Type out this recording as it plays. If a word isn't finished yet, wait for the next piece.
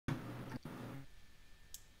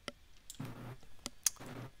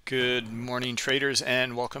Good morning, traders,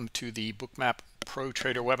 and welcome to the Bookmap Pro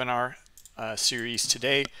Trader webinar series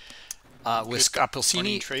today with Scott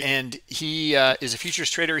Pulcini. And he is a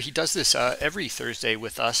futures trader. He does this every Thursday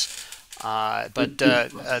with us.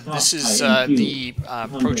 This is the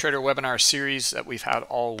Pro Trader webinar series that we've had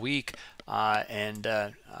all week.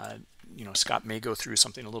 You know, Scott may go through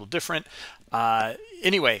something a little different.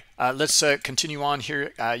 Anyway, let's continue on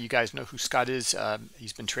here. You guys know who Scott is.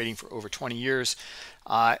 He's been trading for over 20 years.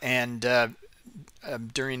 During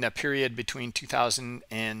that period between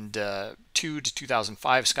 2002 to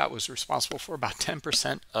 2005, Scott was responsible for about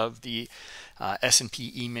 10% of the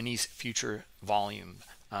S&P E-mini's futures volume,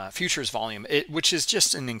 which is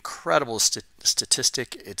just an incredible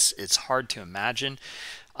statistic. It's hard to imagine.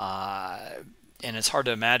 And it's hard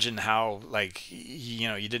to imagine how, like, you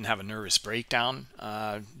know, you didn't have a nervous breakdown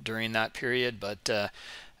during that period, but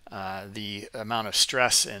the amount of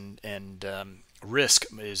stress and risk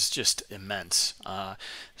is just immense.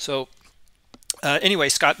 Anyway,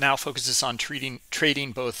 Scott now focuses on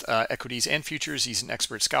trading both equities and futures. He's an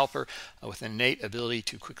expert scalper with an innate ability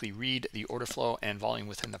to quickly read the order flow and volume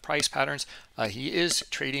within the price patterns. He is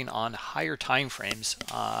trading on higher time frames.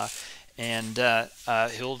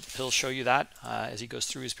 He'll show you that as he goes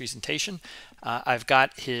through his presentation. I've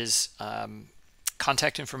got his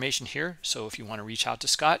contact information here, so if you want to reach out to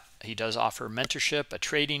Scott, he does offer mentorship, a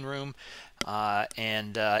trading room,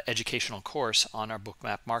 and educational course on our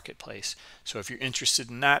Bookmap marketplace. So if you're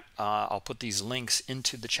interested in that, I'll put these links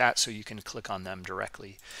into the chat so you can click on them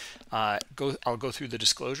directly. I'll go through the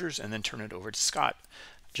disclosures and then turn it over to Scott.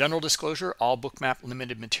 General disclosure, all Bookmap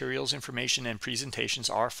limited materials, information, and presentations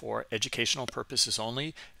are for educational purposes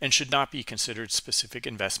only and should not be considered specific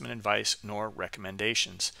investment advice nor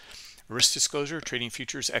recommendations. Risk disclosure, trading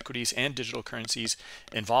futures, equities, and digital currencies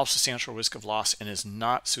involves substantial risk of loss and is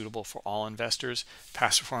not suitable for all investors.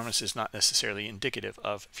 Past performance is not necessarily indicative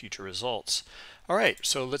of future results. All right,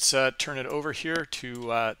 so let's turn it over here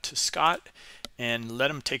to Scott and let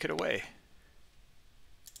him take it away.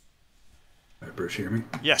 Bruce, you hear me?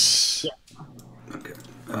 Yes. Yeah. Okay.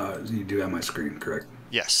 You do have my screen, correct?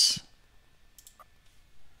 Yes.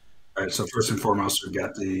 All right. So first and foremost, we've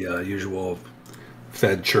got the usual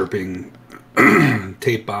Fed chirping,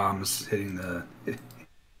 tape bombs hitting the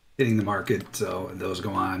market. So those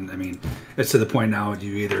go on. I mean, it's to the point now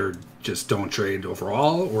you either just don't trade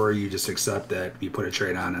overall, or you just accept that you put a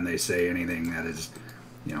trade on and they say anything that is,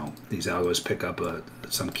 you know, these algos pick up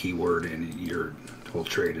some keyword and your whole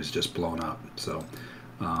trade is just blown up. So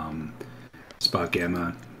Spot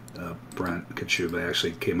Gamma, Brent Kachuba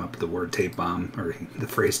actually came up with the word tape bomb, or the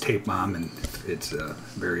phrase tape bomb, and it's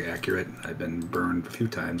very accurate. I've been burned a few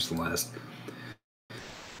times the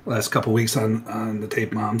last couple weeks on the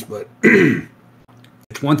tape bombs, but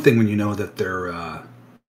it's one thing when you know that they're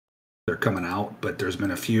coming out, but there's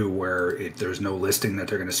been a few where there's no listing that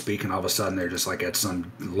they're going to speak, and all of a sudden they're just like at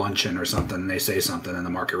some luncheon or something, and they say something, and the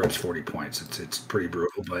market rips 40 points. It's pretty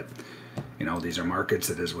brutal, but you know, these are markets.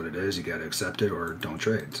 It is what it is. You got to accept it or don't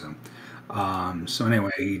trade. So, so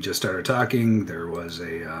anyway, he just started talking. There was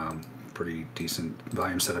a pretty decent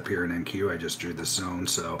volume set up here in NQ. I just drew this zone,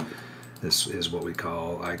 so this is what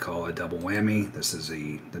I call a double whammy. This is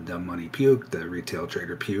the dumb money puke. The retail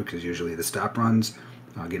trader puke is usually the stop runs.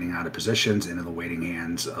 Getting out of positions into the waiting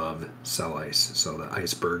hands of sell ice. So the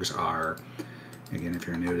icebergs are, again, if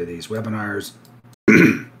you're new to these webinars,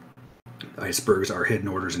 icebergs are hidden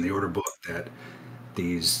orders in the order book that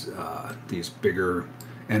these bigger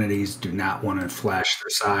entities do not want to flash their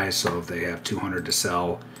size. So if they have 200 to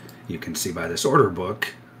sell, you can see by this order book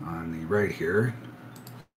on the right here,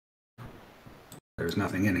 there's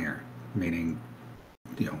nothing in here, meaning,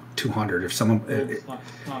 you know, 200. If someone,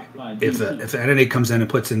 if the entity comes in and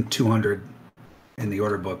puts in 200 in the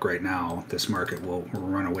order book right now, this market will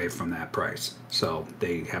run away from that price. So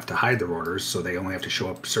they have to hide their orders, so they only have to show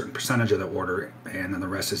up a certain percentage of the order, and then the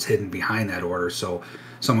rest is hidden behind that order. So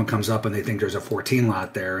someone comes up and they think there's a 14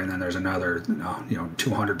 lot there, and then there's another, you know,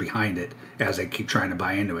 200 behind it as they keep trying to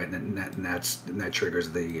buy into it, and that triggers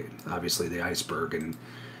obviously the iceberg, and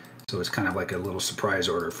so it's kind of like a little surprise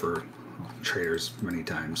order for traders many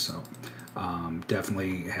times. So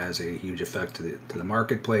definitely has a huge effect to the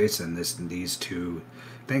marketplace, and these two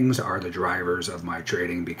things are the drivers of my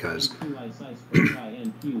trading, because all right,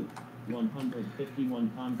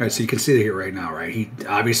 so you can see it here right now, right? He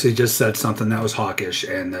obviously just said something that was hawkish,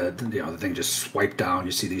 and the thing just swiped down.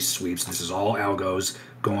 You see these sweeps. This is all algos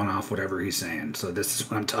going off whatever he's saying. So this is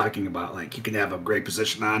what I'm talking about. Like, you can have a great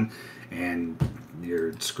position on and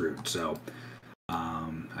you're screwed. So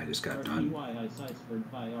I just got done.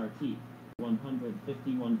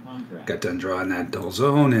 151 contracts. Got done drawing that dull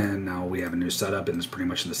zone, and now we have a new setup, and it's pretty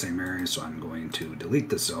much in the same area. So I'm going to delete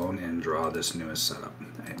the zone and draw this newest setup.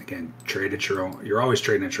 And again, trade at your own. You're always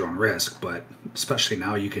trading at your own risk, but especially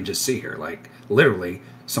now you can just see here, like literally,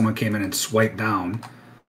 someone came in and swiped down.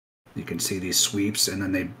 You can see these sweeps, and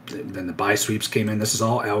then the buy sweeps came in. This is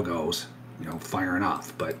all algos, firing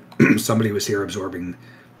off. But somebody was here absorbing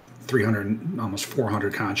 300, almost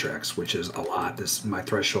 400 contracts, which is a lot. This my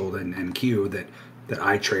threshold in NQ that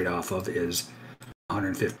I trade off of is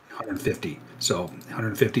 150. So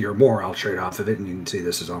 150 or more, I'll trade off of it, and you can see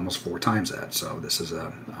this is almost 4 times that. So this is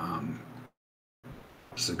a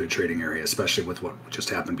good trading area, especially with what just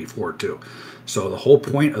happened before too. So the whole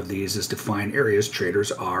point of these is to find areas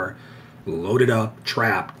traders are loaded up,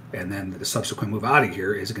 trapped, and then the subsequent move out of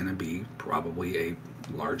here is going to be probably a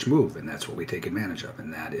large move, and that's what we take advantage of,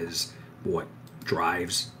 and that is what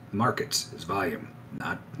drives markets is volume,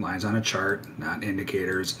 not lines on a chart, not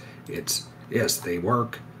indicators. It's yes, they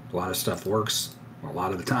work, a lot of stuff works a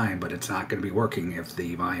lot of the time, but it's not going to be working if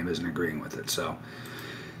the volume isn't agreeing with it. So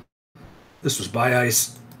this was buy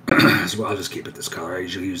ice. So I'll just keep it this color. I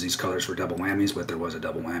usually use these colors for double whammies, but there was a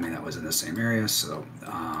double whammy that was in the same area. So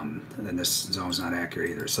and then this zone's not accurate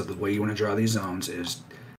either. So the way you want to draw these zones is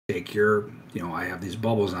take your, I have these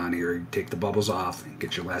bubbles on here. You take the bubbles off and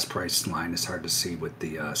get your last price line. It's hard to see with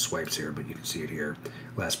the swipes here, but you can see it here.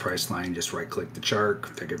 Last price line, just right click the chart,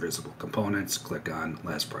 configure visible components, click on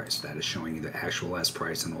last price. That is showing you the actual last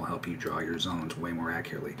price and will help you draw your zones way more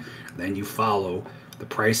accurately. Then you follow the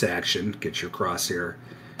price action, get your crosshair,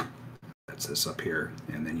 that's this up here,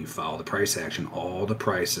 and then you follow the price action, all the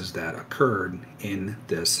prices that occurred in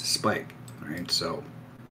this spike. All right, so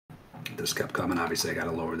this kept coming. Obviously I got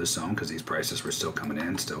to lower the zone because these prices were still coming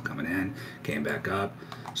in, came back up.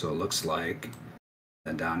 So it looks like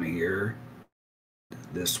then down to here,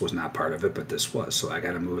 this was not part of it, but this was. So I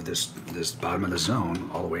got to move this bottom of the zone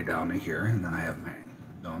all the way down to here, and then I have my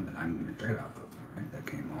zone that I'm going to trade off of. Right? That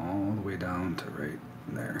came all the way down to right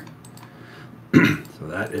there. So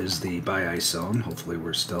that is the buy ice zone. Hopefully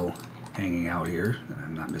we're still hanging out here and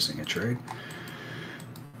I'm not missing a trade.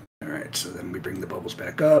 All right, so then we bring the bubbles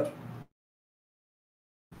back up.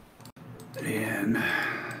 And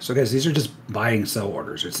so guys, these are just buy and sell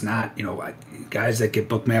orders. It's not, guys that get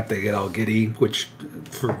Bookmap, they get all giddy, which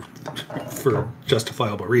for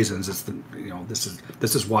justifiable reasons. It's the,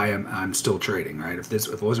 this is why I'm still trading, right? If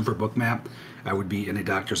it wasn't for Bookmap, I would be in a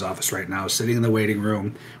doctor's office right now, sitting in the waiting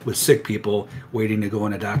room with sick people, waiting to go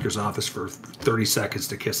in a doctor's office for 30 seconds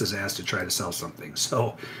to kiss his ass to try to sell something.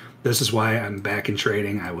 So this is why I'm back in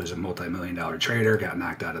trading. I was a multi-million-dollar trader, got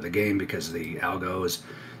knocked out of the game because of the algos,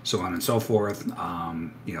 so on and so forth. And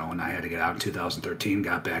I had to get out in 2013,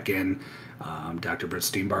 got back in. Dr. Britt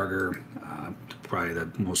Steenbarger, probably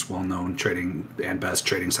the most well-known trading and best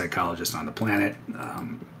trading psychologist on the planet.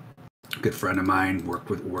 Good friend of mine, worked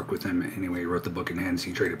with him anyway. He wrote the book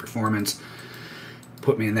Enhancing He Traded Performance.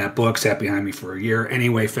 Put me in that book, sat behind me for a year.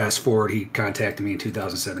 Anyway, fast forward, he contacted me in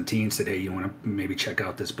 2017, said, hey, you want to maybe check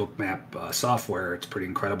out this Bookmap software? It's pretty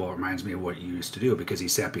incredible. It reminds me of what you used to do, because he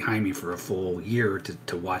sat behind me for a full year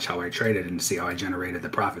to watch how I traded and see how I generated the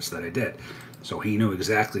profits that I did. So he knew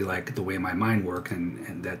exactly like the way my mind worked,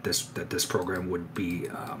 and that this program would be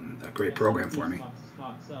a great program for me.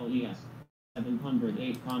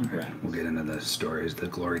 708 contracts. Right, we'll get into the stories, the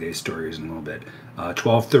glory day stories in a little bit.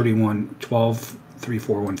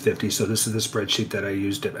 12/34/150. So this is the spreadsheet that I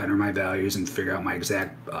used to enter my values and figure out my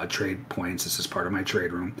exact trade points. This is part of my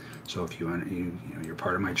trade room. So if you're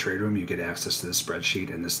part of my trade room, you get access to this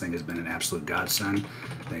spreadsheet, and this thing has been an absolute godsend.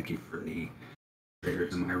 Thank you for the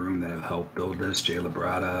traders in my room that have helped build this. Jay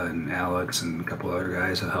Labrada and Alex and a couple other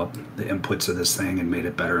guys have helped the inputs of this thing and made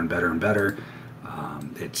it better and better and better.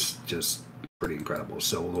 It's just pretty incredible.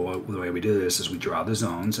 So the way we do this is we draw the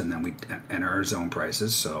zones, and then we enter our zone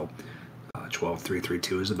prices. So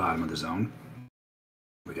 12,332 is the bottom of the zone.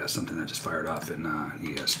 We got something that just fired off in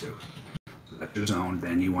ES2. So that's your zone.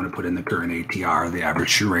 Then you want to put in the current ATR, the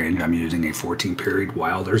average true range. I'm using a 14-period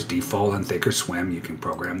Wilder's default on Thinkorswim. You can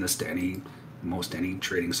program this to most any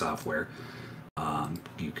trading software.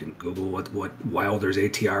 You can Google what Wilder's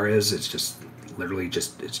ATR is. It's just literally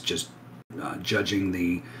judging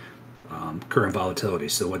the current volatility.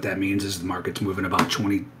 So what that means is the market's moving about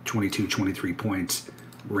 20, 22, 23 points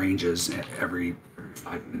ranges every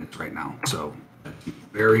 5 minutes right now. So that's a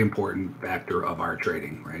very important factor of our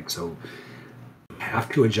trading, right? So you have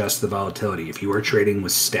to adjust the volatility. If you are trading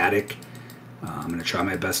with static, I'm going to try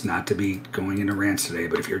my best not to be going into rants today,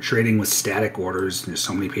 but if you're trading with static orders, there's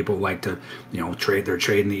so many people like to, trade, they're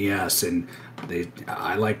trading the ES, and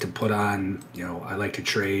I like to put on, I like to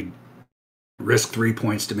trade risk 3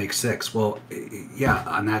 points to make 6. Well, yeah,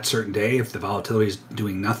 on that certain day, if the volatility is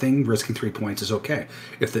doing nothing, risking 3 points is okay.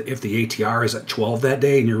 If the ATR is at 12 that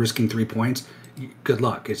day and you're risking 3 points, good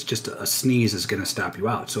luck. It's just a sneeze is going to stop you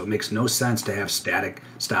out. So it makes no sense to have static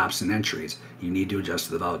stops and entries. You need to adjust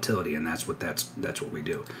the volatility, and that's what we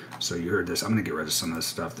do. So you heard this. I'm going to get rid of some of this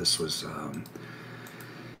stuff. This was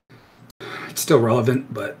it's still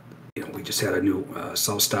relevant, but we just had a new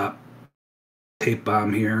sell stop tape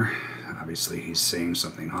bomb here. Obviously, he's saying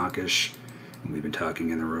something hawkish, and we've been talking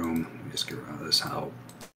in the room. Let me just get rid of this. I'll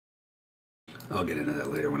get into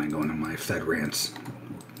that later when I go into my Fed rants.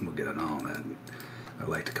 We'll get into all that. I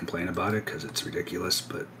like to complain about it because it's ridiculous,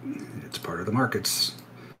 but it's part of the markets.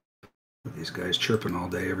 These guys chirping all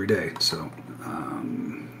day, every day. So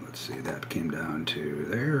let's see, that came down to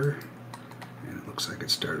there, and it looks like it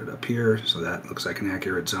started up here. So that looks like an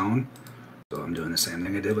accurate zone. So I'm doing the same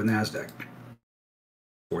thing I did with NASDAQ.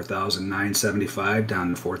 4,975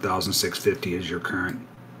 down to 4,650 is your current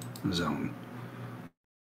zone.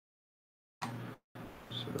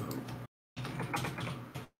 So,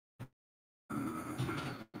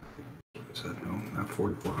 is that, no, not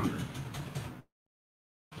 4,400.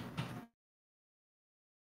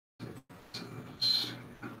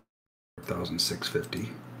 4,650.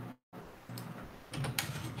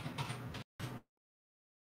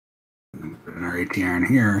 And our ATR in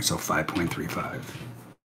here, so 5.35.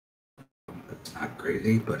 It's not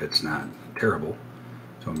crazy, but it's not terrible.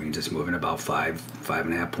 So it means it's moving about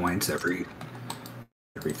 5.5 points every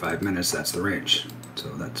 5 minutes. That's the range. So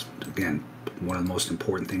that's, again, one of the most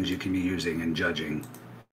important things you can be using in judging,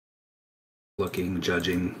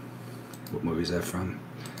 judging. What movie is that from?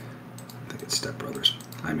 I think it's Step Brothers.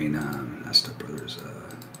 I mean, not Step Brothers.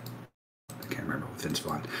 I can't remember, with Vince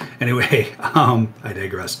Vaughn. Anyway, I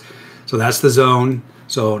digress. So that's the zone.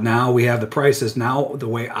 So now we have the prices. Now the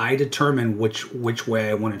way I determine which way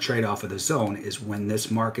I want to trade off of the zone is when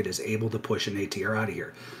this market is able to push an ATR out of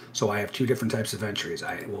here. So I have two different types of entries.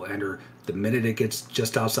 I will enter the minute it gets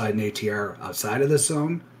just outside an ATR outside of the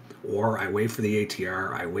zone, or I wait for the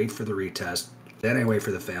ATR, I wait for the retest, then I wait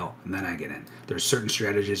for the fail, and then I get in. There's certain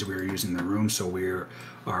strategies we are using in the room, so we are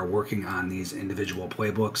working on these individual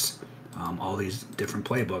playbooks. All these different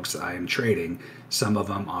playbooks I am trading. Some of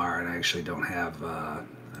them are, and I actually don't have, I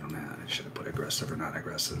should have put aggressive or not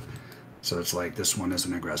aggressive. So it's like this one is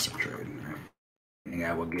an aggressive trade, right? And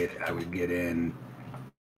I would get in.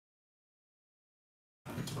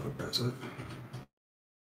 Aggressive.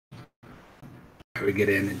 I would get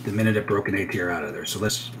in the minute it broke an ATR out of there. So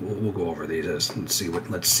we'll go over these. Let's see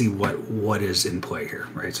what is in play here,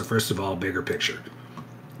 right? So first of all, bigger picture.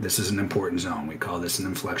 This is an important zone. We call this an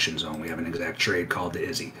inflection zone. We have an exact trade called the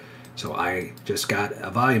Izzy. So I just got a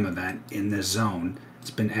volume event in this zone. It's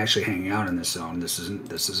been actually hanging out in this zone. This is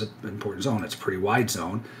an important zone. It's a pretty wide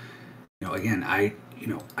zone. Again, I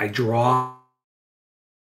draw.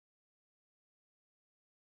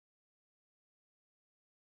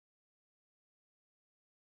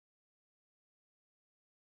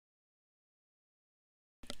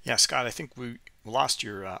 Yeah, Scott, I think we lost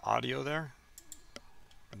your audio there.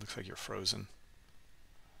 It looks like you're frozen.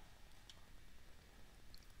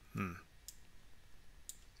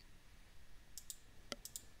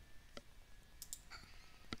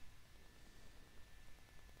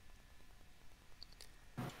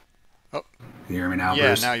 Oh, can you hear me now, yeah,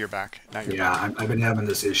 Bruce? now you're back. I've been having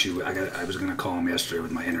this issue. I was going to call him yesterday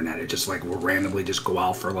with my internet. It just will randomly just go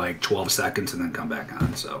out for like 12 seconds and then come back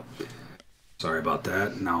on. So sorry about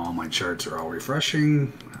that. Now all my charts are all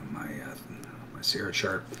refreshing. My Sierra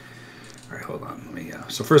chart. All right, hold on. Let me.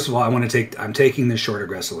 So first of all, I'm taking this short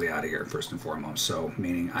aggressively out of here first and foremost. So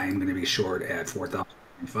meaning I am going to be short at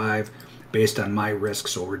 4,005 based on my risk.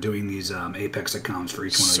 So we're doing these Apex accounts for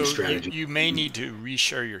each one of these strategies. You may need to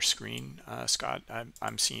reshare your screen, Scott.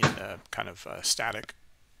 I'm seeing a kind of static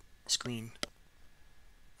screen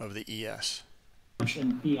of the ES.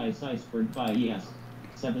 S&P Iceberg by ES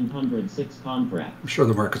 706 contract. I'm sure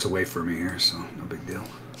the market's away from me here, so no big deal.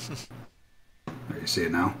 You see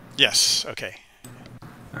it now? Yes. Okay.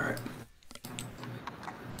 All right.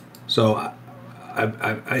 So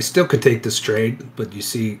I still could take this trade, but you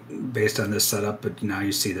see, based on this setup, but now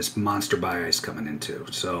you see this monster buy ice coming in too.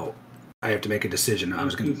 So I have to make a decision. I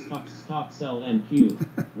was going to stock sell NQ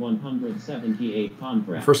 178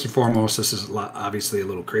 contract. First and foremost, this is obviously a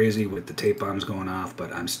little crazy with the tape bombs going off,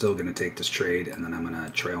 but I'm still going to take this trade, and then I'm going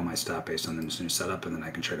to trail my stop based on this new setup, and then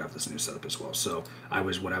I can trade off this new setup as well. So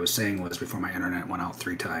what I was saying was before my internet went out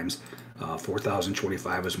 3 times,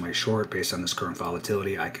 4,025 was my short. Based on this current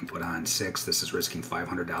volatility, I can put on 6. This is risking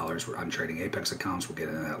 $500. I'm trading Apex accounts. We'll get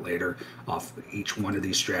into that later. Off each one of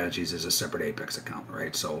these strategies is a separate Apex account,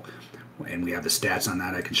 right? So, and we have the stats on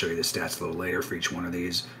that. I can show you the stats a little later for each one of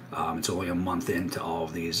these. It's only a month into all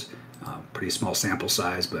of these. Pretty small sample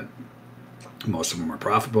size, but most of them are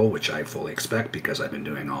profitable, which I fully expect because I've been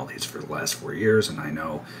doing all these for the last 4 years, and I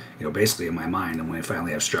know, basically in my mind, I'm going to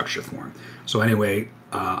finally have structure for them. So anyway,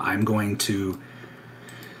 I'm going to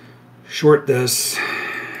short this.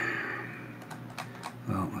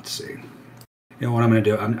 Well, let's see. You know what I'm going to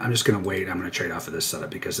do? I'm just going to wait. I'm going to trade off of this setup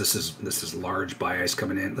because this is large buy ice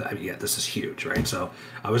coming in. Yeah, this is huge, right? So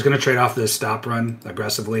I was going to trade off this stop run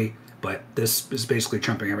aggressively, but this is basically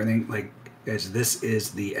trumping everything. Like, guys, this is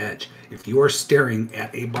the edge. If you are staring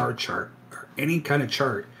at a bar chart or any kind of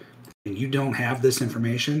chart and you don't have this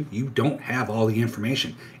information, you don't have all the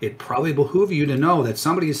information. It probably behoove you to know that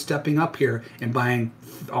somebody is stepping up here and buying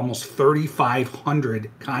almost 3,500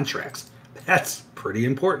 contracts. That's pretty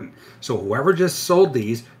important. So whoever just sold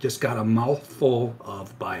these just got a mouthful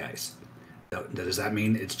of buy ice. Does that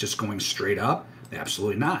mean it's just going straight up?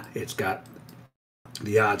 Absolutely not. It's got,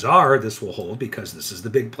 the odds are this will hold because this is the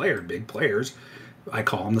big player. Big players, I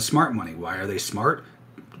call them the smart money. Why are they smart?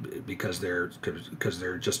 Because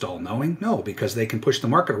they're just all knowing? No, because they can push the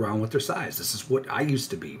market around with their size. This is what I used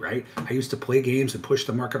to be, right? I used to play games and push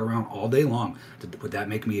the market around all day long. Would that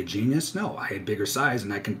make me a genius? No, I had bigger size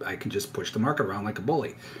and I can just push the market around like a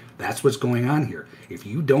bully. That's what's going on here. If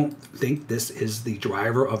you don't think this is the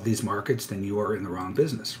driver of these markets, then you are in the wrong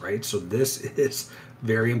business, right? So this is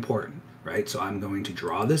very important, right? So I'm going to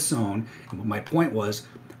draw this zone. And my point was,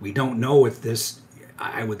 we don't know if this,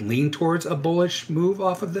 I would lean towards a bullish move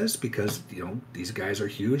off of this because, these guys are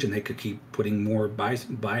huge and they could keep putting more buy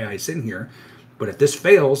ice in here. But if this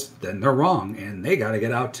fails, then they're wrong and they got to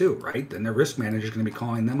get out too, right? Then their risk manager is going to be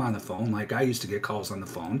calling them on the phone. Like I used to get calls on the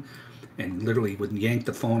phone and literally would yank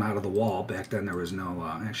the phone out of the wall. Back then there was no,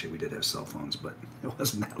 actually we did have cell phones, but it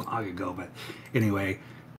wasn't that long ago. But anyway,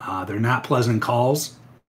 they're not pleasant calls,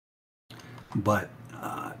 but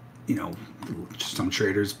some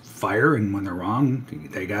traders fire, and when they're wrong,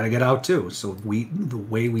 they got to get out too. So the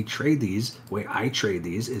way we trade these, the way I trade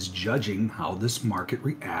these, is judging how this market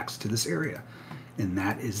reacts to this area, and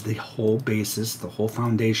that is the whole basis, the whole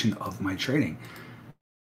foundation of my trading.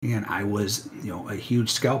 And I was, a huge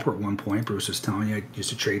scalper at one point. Bruce was telling you I used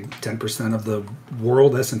to trade 10% of the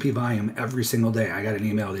world S&P volume every single day. I got an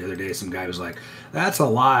email the other day. Some guy was like, "That's a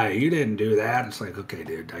lie. You didn't do that." It's like, okay,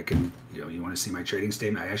 dude, I can, you want to see my trading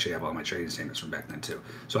statement? I actually have all my trading statements from back then too.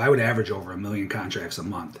 So I would average over 1 million contracts a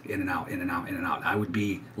month, in and out, in and out, in and out. I would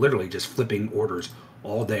be literally just flipping orders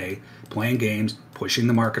all day, playing games, pushing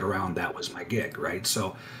the market around. That was my gig, right?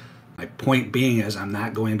 So my point being is I'm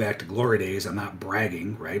not going back to glory days. I'm not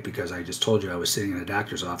bragging, right? Because I just told you I was sitting in a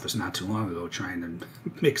doctor's office not too long ago trying to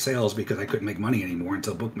make sales because I couldn't make money anymore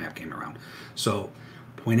until Bookmap came around. So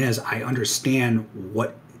point is, I understand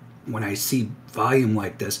when I see volume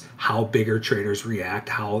like this, how bigger traders react,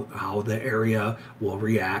 how the area will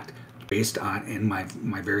react based on in my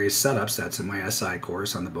various setups. That's in my SI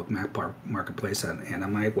course on the Bookmap Marketplace and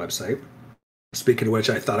on my website. Speaking of which,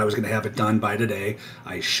 I thought I was going to have it done by today.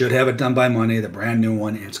 I should have it done by Monday, the brand new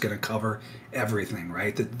one. It's going to cover everything,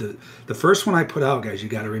 right? The first one I put out, guys, you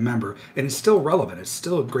got to remember, and it's still relevant. It's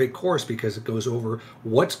still a great course because it goes over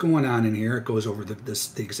what's going on in here. It goes over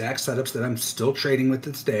the exact setups that I'm still trading with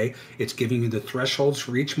this day. It's giving you the thresholds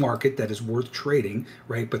for each market that is worth trading,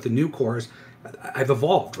 right? But the new course, I've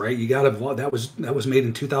evolved, right? You got to evolve. That was made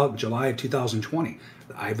in July of 2020.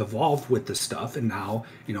 I've evolved with this stuff, and now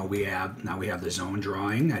we have the zone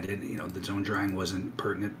drawing. I didn't, the zone drawing wasn't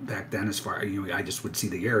pertinent back then as far I just would see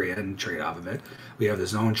the area and trade off of it. We have the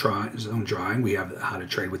zone drawing. We have how to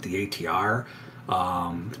trade with the ATR.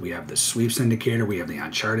 We have the sweeps indicator. We have the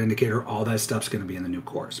on chart indicator. All that stuff's going to be in the new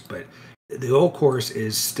course, but the old course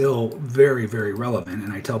is still very, very relevant.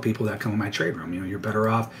 And I tell people that come in my trade room. You're better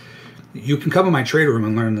off. You can come in my trade room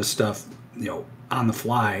and learn this stuff, on the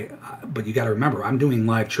fly, but you got to remember, I'm doing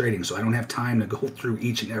live trading, so I don't have time to go through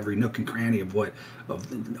each and every nook and cranny of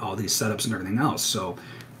all these setups and everything else. So,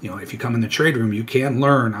 if you come in the trade room, you can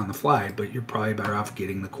learn on the fly, but you're probably better off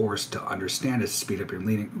getting the course to understand it, to speed up your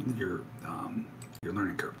learning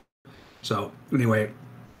curve. So anyway,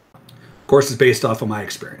 course is based off of my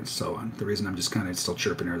experience. So the reason I'm just kind of still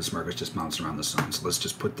chirping here, this market's just bouncing around the zone. So let's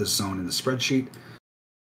just put this zone in the spreadsheet.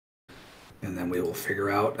 And then we will figure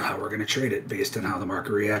out how we're going to trade it based on how the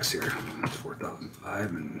market reacts here. It's 4,005,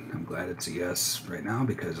 and I'm glad it's ES right now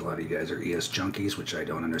because a lot of you guys are ES junkies, which I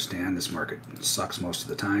don't understand. This market sucks most of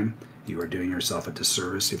the time. You are doing yourself a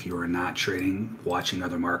disservice if you are not trading, watching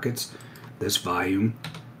other markets. This volume,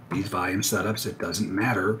 these volume setups, it doesn't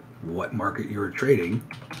matter what market you're trading.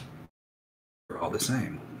 They're all the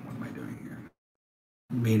same. What am I doing here?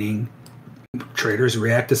 Meaning traders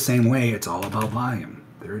react the same way. It's all about volume.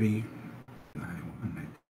 30.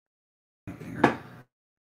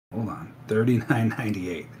 Hold on,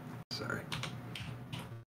 39.98. Sorry.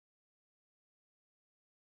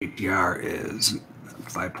 APR is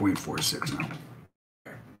 5.46 now.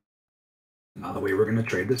 Okay. Now the way we're going to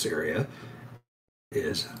trade this area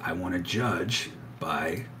is I want to judge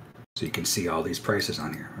by, so you can see all these prices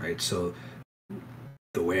on here, right? So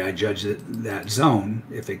the way I judge that zone,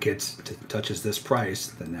 if it touches this price,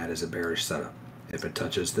 then that is a bearish setup. If it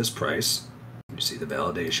touches this price, you see the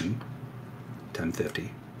validation,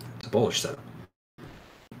 1050. It's a bullish setup.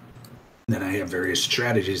 Then I have various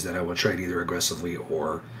strategies that I will trade either aggressively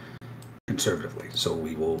or conservatively. So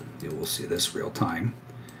you will see this real time.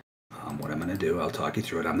 What I'm going to do, I'll talk you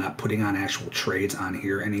through it. I'm not putting on actual trades on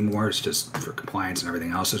here anymore. It's just for compliance and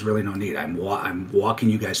everything else. There's really no need. I'm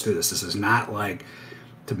walking you guys through this. This is not like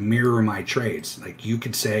to mirror my trades. Like you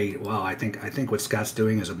could say, well, I think what Scott's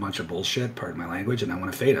doing is a bunch of bullshit, pardon my language, and I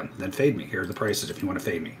want to fade him. Then fade me. Here are the prices if you want to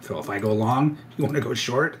fade me. So if I go long, you want to go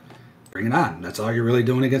short, bring it on. That's all you're really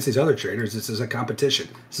doing against these other traders. This is a competition.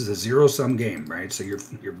 This is a zero-sum game, right? So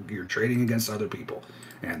you're trading against other people,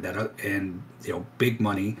 and big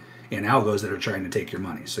money and algos that are trying to take your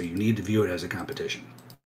money. So you need to view it as a competition.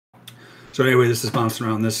 So anyway, this is bouncing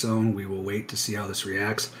around this zone. We will wait to see how this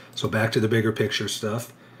reacts. So back to the bigger picture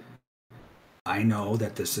stuff. I know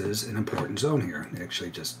that this is an important zone here. It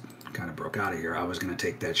actually just kind of broke out of here. I was going to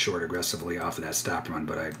take that short aggressively off of that stop run,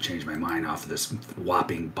 but I changed my mind off of this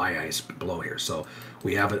whopping buy ice blow here. So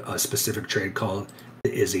we have a specific trade called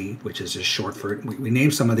the Izzy, which is just short for it. We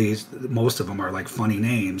named some of these. Most of them are like funny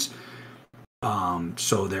names.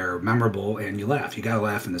 So they're memorable and you laugh. You gotta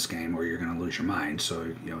laugh in this game or you're gonna lose your mind.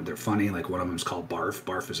 So they're funny. Like one of them is called Barf.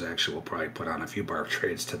 Barf is actually, we'll probably put on a few Barf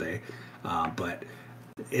trades today. But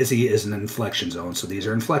Izzy is an inflection zone. So these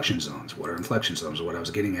are inflection zones. What are inflection zones? What I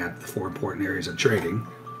was getting at, the 4 important areas of trading.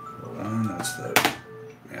 Hold on, that's the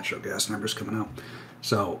natural gas numbers coming out.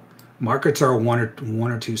 So markets are one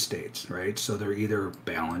or two states, right? So they're either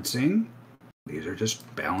balancing. These are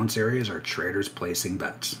just balance areas, or traders placing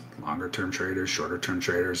bets. Longer term traders, shorter term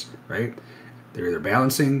traders, right? They're either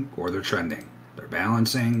balancing or they're trending. They're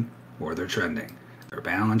balancing or they're trending. They're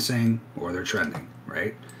balancing or they're trending,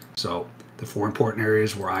 right? So the 4 important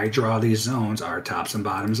areas where I draw these zones are tops and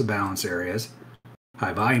bottoms of balance areas,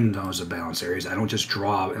 high volume zones of balance areas. I don't just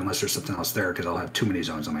draw unless there's something else there because I'll have too many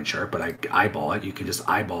zones on my chart, but I eyeball it. You can just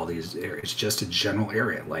eyeball these areas. It's just a general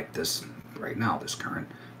area like this right now, this current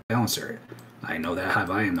balance area. I know that high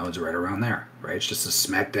volume node's right around there, right? It's just a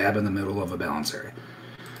smack dab in the middle of a balance area.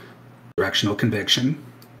 Directional conviction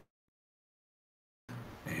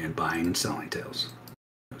and buying and selling tails.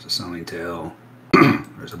 There's a selling tail.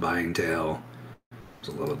 There's a buying tail.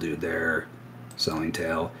 There's a little dude there. Selling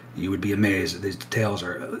tail. You would be amazed. These tails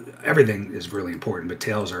are, everything is really important, but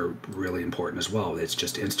tails are really important as well. It's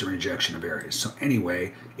just instant rejection of areas. So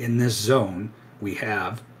anyway, in this zone, we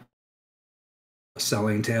have a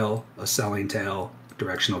selling tail,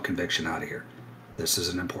 directional conviction out of here. This is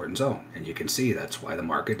an important zone, and you can see that's why the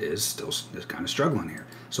market is kind of struggling here.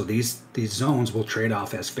 So these zones will trade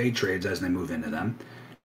off as fade trades as they move into them,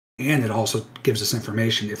 and it also gives us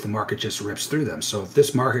information if the market just rips through them. So if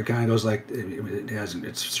this market kind of goes like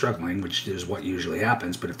it's struggling, which is what usually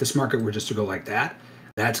happens, but if this market were just to go like that,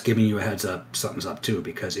 that's giving you a heads up something's up too,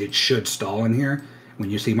 because it should stall in here. When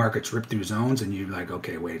you see markets rip through zones and you're like,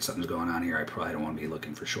 okay, wait, something's going on here. I probably don't want to be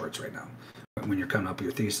looking for shorts right now when you're coming up with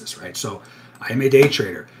your thesis, right? So I'm a day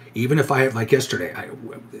trader. Even if I have, like yesterday,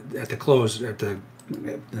 at the close,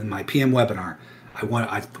 in my PM webinar, I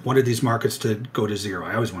wanted these markets to go to zero.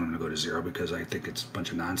 I always want them to go to zero because I think it's a bunch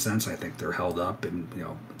of nonsense. I think they're held up and,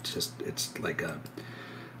 it's like a,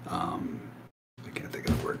 I can't think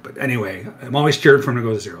of the word. But anyway, I'm always cheering for them to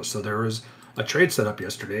go to zero. So there was a trade set up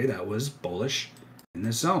yesterday that was bullish in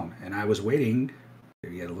this zone, and I was waiting.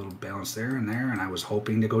 You had a little balance there, and I was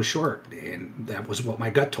hoping to go short, and that was what my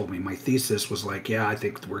gut told me. My thesis was like, yeah, I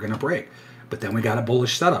think we're going to break. But then we got a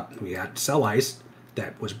bullish setup. We had sell ice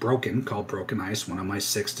that was broken, called broken ice, one of my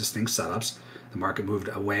 6 distinct setups. The market moved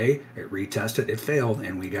away, it retested, it failed,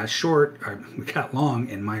 and we got short, or we got long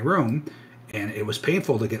in my room, and it was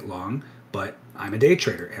painful to get long, but I'm a day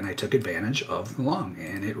trader, and I took advantage of the long,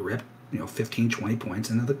 and it ripped 15, 20 points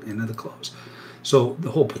into the close. So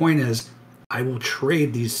the whole point is I will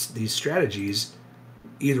trade these strategies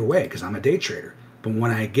either way because I'm a day trader. But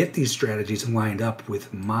when I get these strategies lined up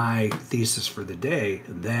with my thesis for the day,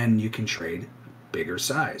 then you can trade bigger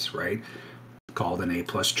size, right? Called an A+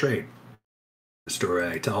 trade. The story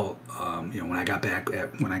I tell, when I got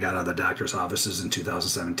out of the doctor's offices in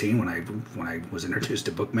 2017, when I was introduced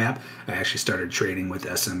to Bookmap, I actually started trading with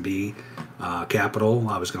S&P Capital.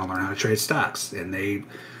 I was going to learn how to trade stocks, and they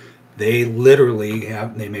literally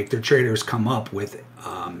they make their traders come up with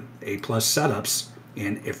A+ setups,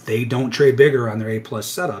 and if they don't trade bigger on their A+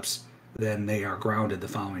 setups, then they are grounded the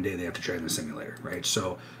following day. They have to trade in the simulator, right?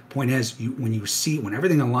 So point is, when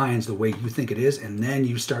everything aligns the way you think it is, and then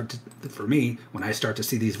you start to, for me, when I start to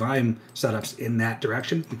see these volume setups in that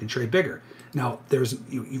direction, you can trade bigger. Now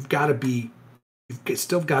you've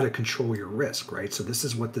still got to control your risk, right? So this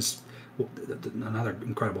is what another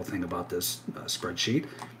incredible thing about this spreadsheet.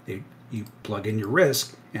 You plug in your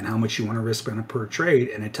risk and how much you want to risk on a per trade,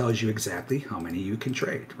 and it tells you exactly how many you can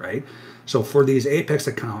trade, right? So for these Apex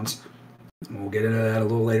accounts, we'll get into that a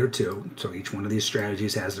little later too. So each one of these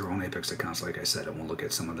strategies has their own Apex accounts, like I said, and we'll look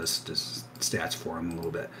at some of this stats for them a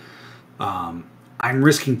little bit. I'm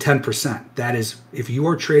risking 10%. That is, if you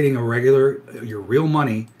are trading your real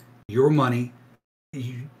money,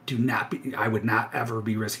 I would not ever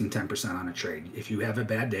be risking 10% on a trade. If you have a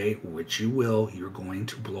bad day, which you will, you're going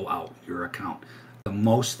to blow out your account. The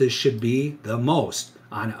most this should be,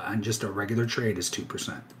 on just a regular trade is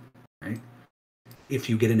 2%, right? If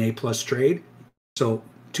you get an A+ trade, so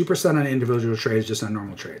 2% on individual trades, just on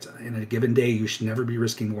normal trades. In a given day, you should never be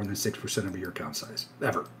risking more than 6% of your account size,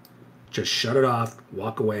 ever. Just shut it off,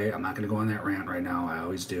 walk away. I'm not going to go on that rant right now. I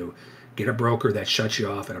always do. Get a broker that shuts you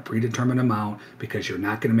off at a predetermined amount, because you're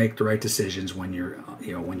not going to make the right decisions when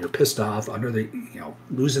you're pissed off,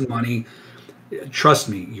 losing money. Trust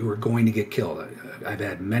me, you are going to get killed. I've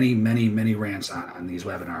had many rants on these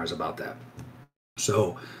webinars about that.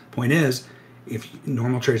 So point is, if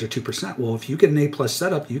normal trades are 2%, well, if you get an A+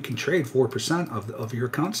 setup, you can trade 4% of your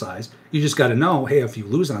account size. You just got to know, hey, if you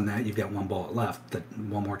lose on that, you've got one bullet left, that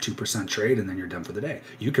one more 2% trade, and then you're done for the day.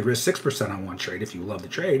 You could risk 6% on one trade if you love the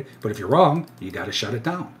trade, but if you're wrong, you got to shut it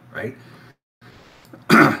down, right?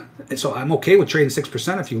 And so I'm okay with trading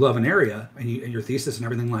 6% if you love an area and your thesis and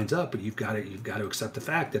everything lines up, but you've got to accept the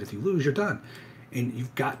fact that if you lose, you're done. And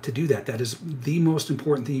you've got to do that. That is the most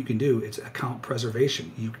important thing you can do. It's account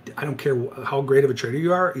preservation. I don't care how great of a trader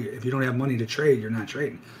you are. If you don't have money to trade, you're not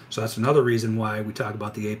trading. So that's another reason why we talk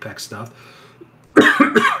about the Apex stuff.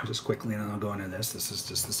 Just quickly, and then I'll go into this. This is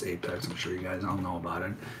just this Apex. I'm sure you guys all know about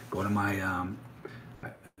it. Go to my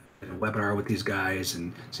webinar with these guys,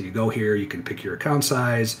 and so you go here. You can pick your account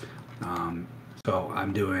size. So I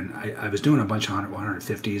was doing a bunch of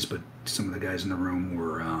 150s, but some of the guys in the room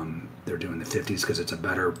were, they're doing the 50s because it's a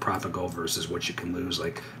better profit goal versus what you can lose.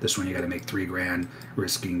 Like this one, you got to make $3,000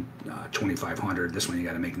 risking 2,500. This one, you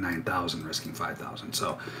got to make 9,000 risking 5,000.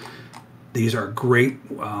 So these are great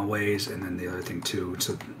ways. And then the other thing too,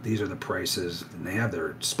 so these are the prices, and they have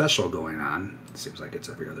their special going on. It seems like it's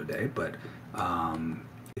every other day, but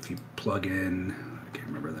if you plug in, I can't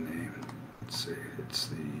remember the name. Let's see, it's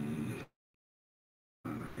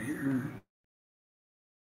here.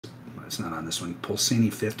 It's not on this one.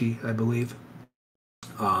 Pulcini 50, I believe.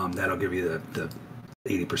 That'll give you the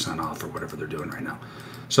 80% off or whatever they're doing right now.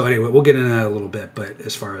 So anyway, we'll get into that a little bit. But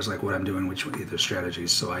as far as like what I'm doing, which either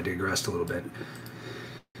strategies, so I digressed a little bit.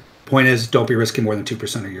 Point is, don't be risking more than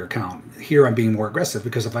 2% of your account. Here, I'm being more aggressive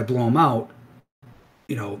because if I blow them out,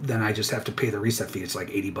 then I just have to pay the reset fee. It's like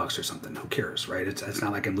 $80 or something. Who cares, right? It's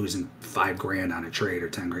not like I'm losing $5,000 on a trade or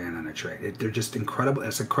 $10,000 on a trade. They're just incredible.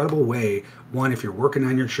 It's an incredible way. One, if you're working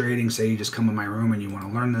on your trading, say you just come in my room and you want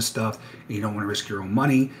to learn this stuff, and you don't want to risk your own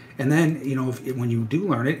money, and then when you do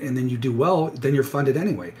learn it and then you do well, then you're funded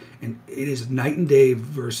anyway. And it is night and day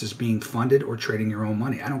versus being funded or trading your own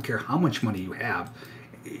money. I don't care how much money you have.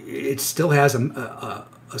 It still has a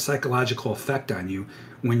psychological effect on you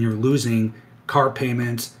when you're losing car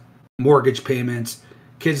payments, mortgage payments,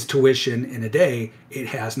 kids' tuition in a day. It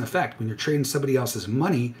has an effect. When you're trading somebody else's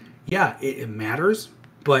money, yeah, it matters,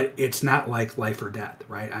 but it's not like life or death,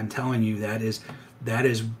 right? I'm telling you, that is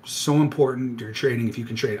so important. You're trading if you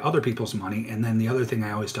can trade other people's money. And then the other thing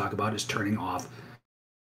I always talk about is turning off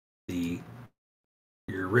your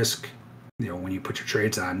risk, when you put your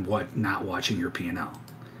trades on, not watching your P&L.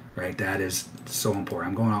 Right, that is so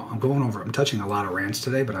important. I'm touching a lot of rants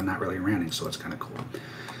today, but I'm not really ranting, so it's kind of cool.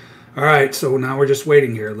 All right, so now we're just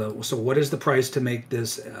waiting here. So what is the price to make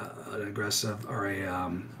this an aggressive or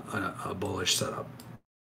a bullish setup?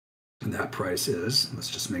 And that price is, let's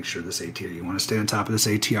just make sure this ATR, you want to stay on top of this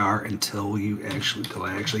ATR until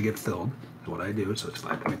I actually get filled. That's what I do. So it's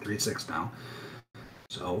 5.36 now.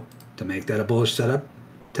 So to make that a bullish setup,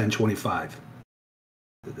 1025.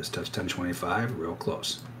 Did this touch 1025? Real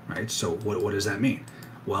close, right? So what does that mean?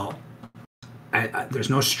 Well, there's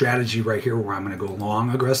no strategy right here where I'm going to go long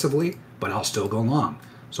aggressively, but I'll still go long.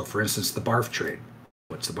 So for instance, the BARF trade.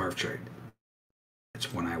 What's the BARF trade?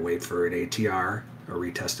 It's when I wait for an ATR, a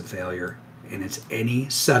retest of failure, and it's any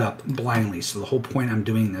setup blindly. So the whole point I'm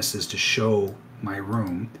doing this is to show my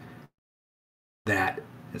room that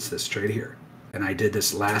it's this trade here. And I did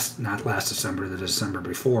this not last December, the December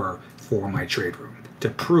before, for my trade room to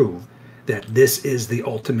prove that this is the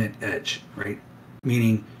ultimate edge, right?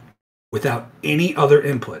 Meaning without any other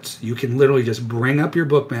inputs, you can literally just bring up your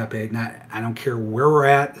Bookmap page. I don't care where we're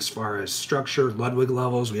at as far as structure, Ludwig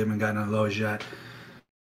levels. We haven't gotten to those yet.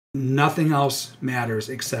 Nothing else matters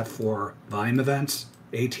except for volume events,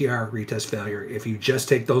 ATR, retest failure. If you just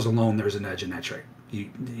take those alone, there's an edge in that trade.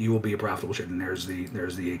 You will be a profitable trade. And there's the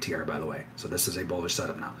ATR, by the way. So this is a bullish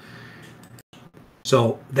setup now.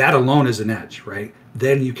 So that alone is an edge, right?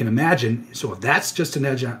 Then you can imagine, so if that's just an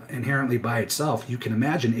edge inherently by itself, you can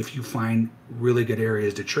imagine if you find really good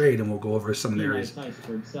areas to trade, and we'll go over some of the areas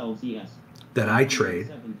that I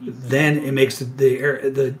trade, then it makes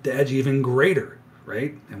the edge even greater,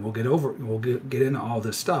 right? And we'll get into all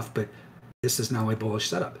this stuff, but this is now a bullish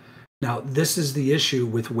setup. Now, this is the issue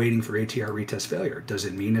with waiting for ATR retest failure. Does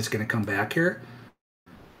it mean it's going to come back here?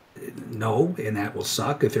 No, and that will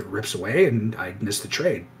suck if it rips away and I miss the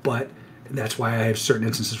trade. But that's why I have certain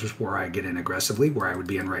instances where I get in aggressively, where I would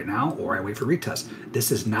be in right now, or I wait for retest.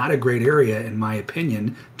 This is not a great area, in my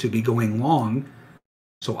opinion, to be going long.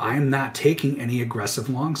 So I'm not taking any aggressive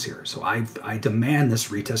longs here. So I demand this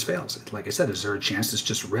retest fails. Like I said, is there a chance this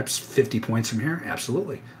just rips 50 points from here?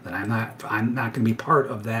 Absolutely. Then I'm not going to be part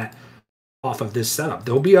of that off of this setup.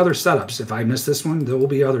 There'll be other setups. If I miss this one, there will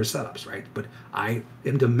be other setups, right? But I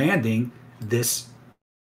am demanding this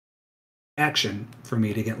action for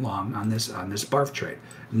me to get long on this BARF trade.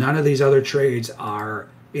 None of these other trades are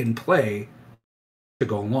in play to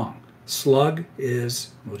go long. Slug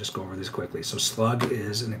is, we'll just go over this quickly. So slug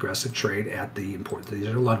is an aggressive trade at the important, these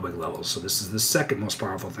are Ludwig levels. So this is the second most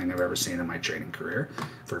powerful thing I've ever seen in my trading career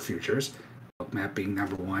for futures. Bookmap being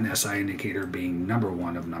number one, SI indicator being number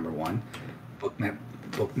one of number one.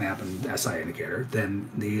 Bookmap and SI indicator.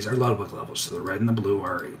 Then these are Ludwig levels. So the red and the blue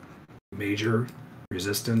are major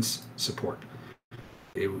resistance support.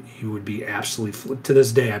 You would be absolutely, to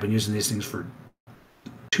this day, I've been using these things for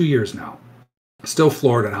 2 years now. Still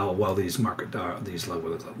floored at how well these these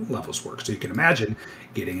Ludwig levels work. So you can imagine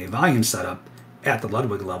getting a volume setup at the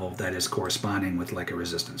Ludwig level that is corresponding with like a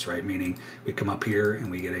resistance, right? Meaning we come up here and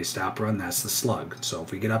we get a stop run, that's the slug. So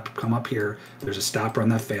if we come up here, there's a stop run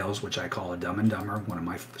that fails, which I call a Dumb and Dumber, one of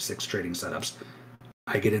my 6 trading setups.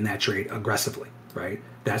 I get in that trade aggressively, right?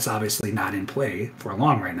 That's obviously not in play for a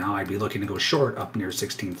long right now. I'd be looking to go short up near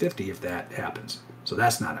 1650 if that happens. So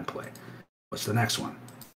that's not in play. What's the next one?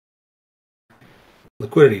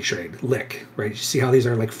 Liquidity trade, LIC, right? You see how these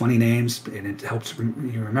are like funny names, and it helps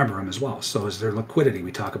you remember them as well. So is there liquidity?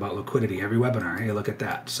 We talk about liquidity every webinar. Hey, look at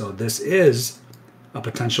that. So this is a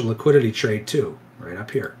potential liquidity trade too, right up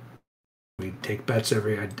here. We take bets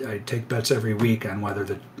I take bets every week on whether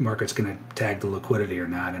the market's going to tag the liquidity or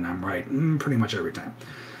not, and I'm right pretty much every time.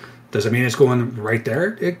 Does it mean it's going right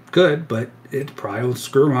there? It could, but it probably will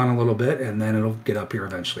screw around a little bit, and then it'll get up here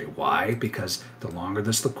eventually. Why? Because the longer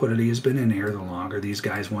this liquidity has been in here, the longer these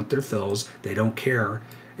guys want their fills. They don't care.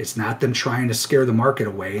 It's not them trying to scare the market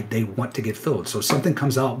away. They want to get filled. So if something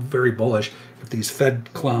comes out very bullish, if these Fed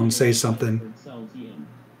clowns say something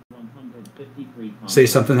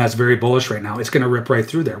that's very bullish right now, it's going to rip right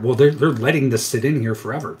through there. Well, they're letting this sit in here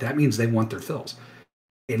forever. That means they want their fills.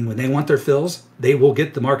 And when they want their fills, they will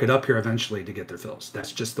get the market up here eventually to get their fills.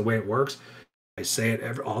 That's just the way it works. I say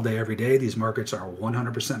it all day, every day. These markets are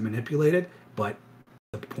 100% manipulated. But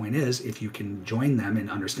the point is, if you can join them and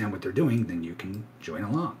understand what they're doing, then you can join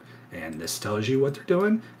along. And this tells you what they're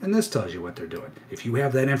doing, and this tells you what they're doing. If you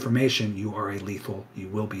have that information, you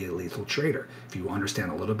will be a lethal trader. If you understand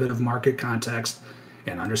a little bit of market context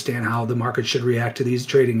and understand how the market should react to these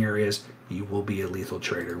trading areas, you will be a lethal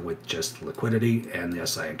trader with just liquidity and the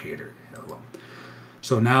SI indicator alone.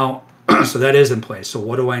 So now, so that is in place. So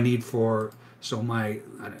what do I need for, so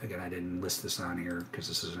again, I didn't list this on here because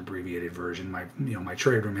this is an abbreviated version. My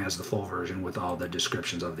trade room has the full version with all the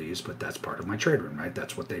descriptions of these, but that's part of my trade room, right?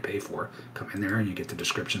 That's what they pay for. Come in there and you get the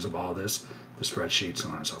descriptions of all this, the spreadsheet, so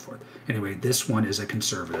on and so forth. Anyway, this one is a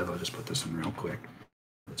conservative. I'll just put this in real quick.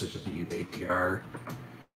 It's just the ATR.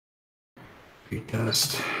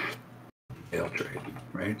 Retest, fail trade,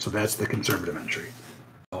 right? So that's the conservative entry.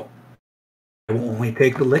 So I will only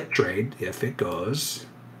take the lick trade if it goes.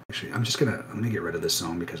 Actually, I'm gonna get rid of this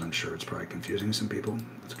zone because I'm sure it's probably confusing some people.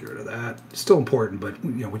 Let's get rid of that. It's still important, but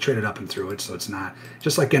you know, we traded up and through it, so it's not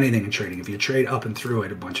just like anything in trading. If you trade up and through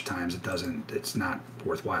it a bunch of times, it's not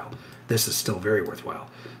worthwhile. This is still very worthwhile.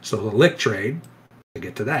 So the lick trade, to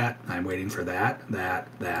get to that, I'm waiting for that.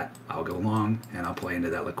 I'll go long and I'll play into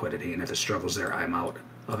that liquidity. And if it struggles there, I'm out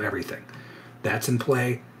of everything. That's in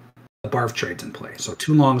play. The barf trade's in play. So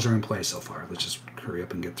 2 longs are in play so far. Let's just hurry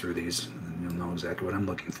up and get through these, and you'll know exactly what I'm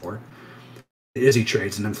looking for. The Izzy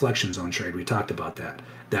trade's an inflection zone trade. We talked about that.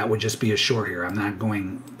 That would just be a short here. I'm not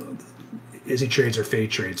going. Izzy trades are fade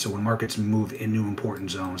trades. So when markets move into important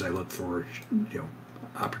zones, I look for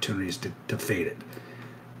opportunities to fade it.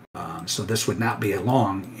 So this would not be a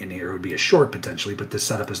long in here. It would be a short potentially, but this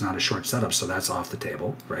setup is not a short setup, so that's off the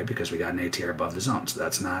table, right? Because we got an ATR above the zone, so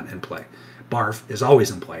that's not in play. Barf is always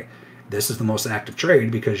in play. This is the most active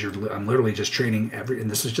trade because I'm literally just trading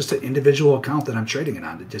and this is just an individual account that I'm trading it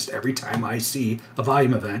on. Just every time I see a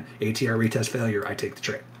volume event, ATR retest failure, I take the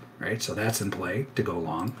trade, right? So that's in play to go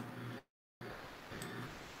long.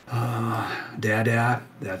 Dada,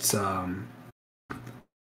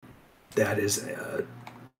 that is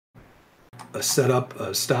a setup,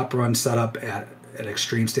 a stop run setup at an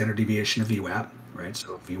extreme standard deviation of VWAP, right?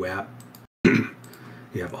 So VWAP,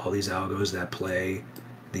 you have all these algos that play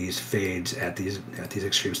these fades at these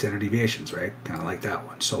extreme standard deviations, right? Kind of like that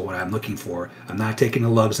one. So what I'm looking for, I'm not taking the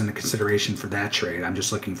lugs into consideration for that trade. I'm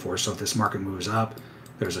just looking for, so if this market moves up,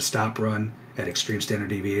 there's a stop run at extreme standard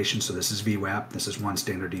deviation. So this is VWAP. This is one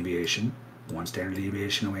standard deviation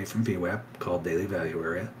away from VWAP called daily value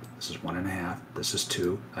area. This is 1.5. This is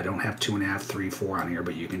 2. I don't have 2.5, 3, 4 on here,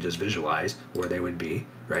 but you can just visualize where they would be,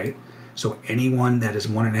 right? So anyone that is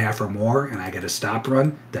 1.5 or more, and I get a stop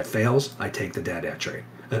run that fails, I take the dada trade.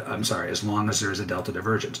 I'm sorry, as long as there's a delta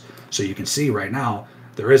divergence. So you can see right now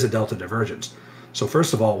there is a delta divergence. So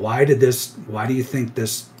first of all, why do you think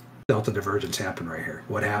this delta divergence happened right here?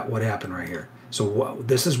 What happened right here? So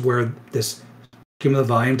this is where this cumulative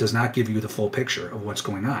volume does not give you the full picture of what's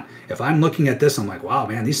going on. If I'm looking at this, I'm like, wow,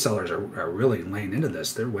 man, these sellers are really laying into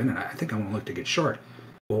this. They're winning. I think I'm going to look to get short.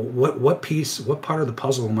 Well, what part of the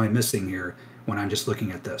puzzle am I missing here when I'm just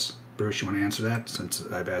looking at this? Bruce, you want to answer that? Since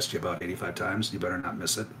I've asked you about 85 times, you better not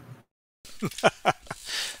miss it.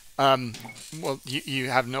 Well, you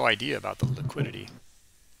have no idea about the liquidity.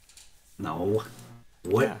 No.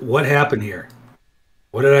 What happened here?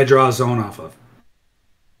 What did I draw a zone off of?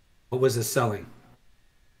 What was this selling?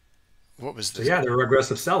 What was this? So yeah, there were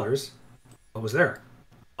aggressive sellers. What was there?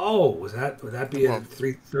 Oh, would that be a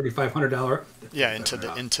 $3,500? Yeah, into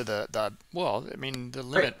the well, I mean the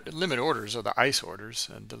limit orders are the ICE orders,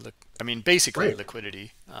 and basically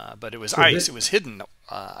liquidity, but it was so ICE. It was hidden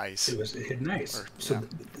ICE. It was hidden ICE. The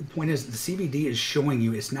point is, the CVD is showing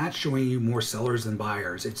you. It's not showing you more sellers than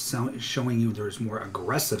buyers. It's showing you there's more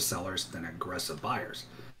aggressive sellers than aggressive buyers.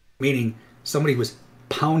 Meaning somebody was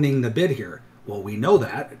pounding the bid here. Well, we know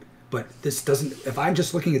that. But this doesn't, if I'm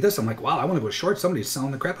just looking at this, I'm like, wow, I want to go short. Somebody's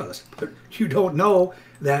selling the crap out of this. But you don't know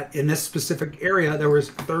that in this specific area, there was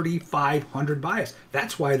 3,500 buys.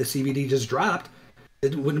 That's why the CVD just dropped.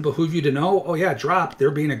 It wouldn't behoove you to know, oh yeah, it dropped.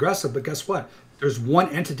 They're being aggressive. But guess what? There's one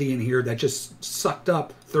entity in here that just sucked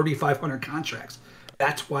up 3,500 contracts.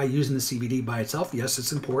 That's why using the CVD by itself, yes,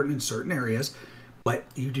 it's important in certain areas, but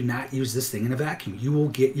you do not use this thing in a vacuum. You will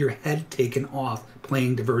get your head taken off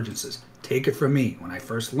playing divergences. Take it from me. When I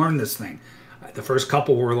first learned this thing, the first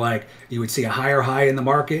couple were like, you would see a higher high in the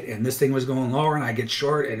market and this thing was going lower and I get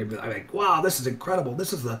short and I'm like, wow, this is incredible.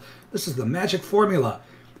 This is the magic formula.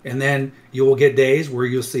 And then you will get days where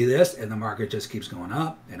you'll see this and the market just keeps going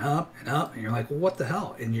up and up and up. And you're like, well, what the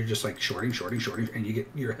hell? And you're just like shorting, and you get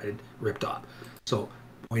your head ripped off. So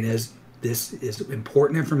the point is, this is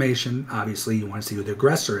important information. Obviously, you want to see who the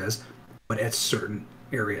aggressor is, but at certain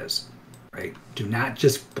areas. Right? Do not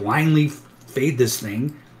just blindly fade this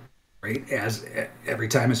thing, right? As every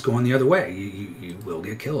time it's going the other way, you will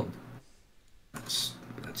get killed. That's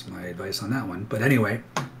my advice on that one. But anyway,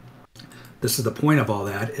 this is the point of all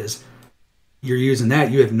that is you're using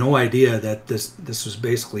that. You have no idea that this was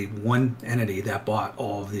basically one entity that bought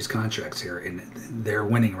all of these contracts here, and they're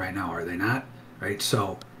winning right now, are they not? Right?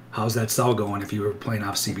 So how's that sell going if you were playing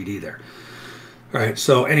off CBD there? All right.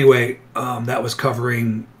 So anyway, that was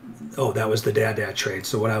covering. Oh, that was the dad trade.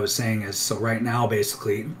 So what I was saying is, so right now,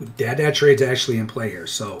 basically, dad trade's actually in play here.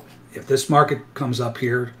 So if this market comes up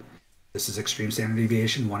here, this is extreme standard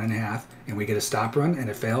deviation 1.5, and we get a stop run and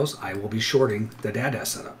it fails, I will be shorting the dad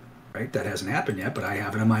setup. right? That hasn't happened yet, but I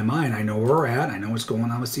have it in my mind. I know where we're at. I know what's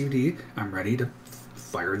going on with CVD. I'm ready to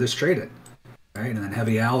fire this trade in, right? And then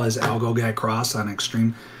heavy Al is algo guy cross on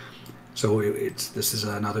extreme. So this is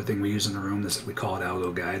another thing we use in the room. We call it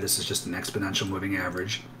algo guy. This is just an exponential moving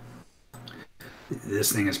average.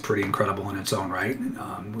 This thing is pretty incredible in its own right.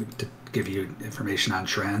 To give you information on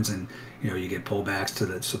trends, and you get pullbacks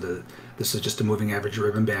to this is just a moving average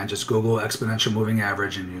ribbon band. Just Google exponential moving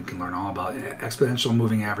average, and you can learn all about exponential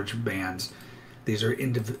moving average bands. These are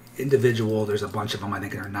individual. There's a bunch of them. I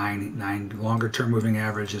think there are nine longer term moving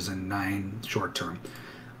averages and 9 short term.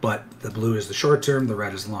 But the blue is the short term, the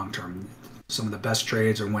red is the long term. Some of the best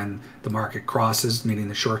trades are when the market crosses, meaning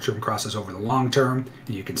the short term crosses over the long term.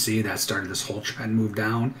 And you can see that started this whole trend move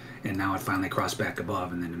down, and now it finally crossed back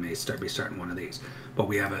above, and then it may be starting one of these. But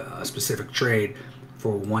we have a specific trade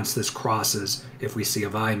for once this crosses, if we see a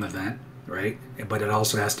volume event, right? But it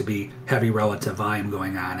also has to be heavy relative volume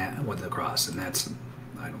going on with the cross, and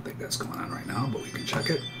I don't think that's going on right now, but we can check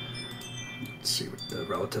it. Let's see what the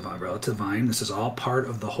relative volume. This is all part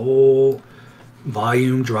of the whole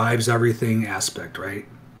volume drives everything aspect, right?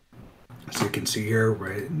 So you can see here,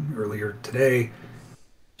 right earlier today,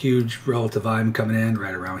 huge relative volume coming in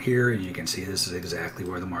right around here, and you can see this is exactly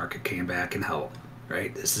where the market came back and held,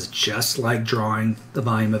 right? This is just like drawing the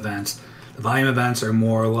volume events. The volume events are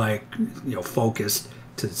more like focused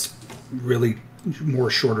to really more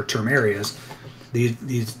shorter term areas.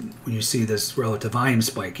 These when you see this relative volume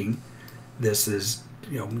spiking, this is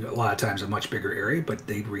a lot of times a much bigger area, but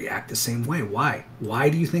they react the same way. Why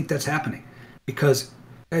do you think that's happening? Because,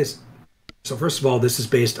 guys, so first of all, this is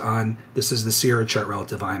the Sierra chart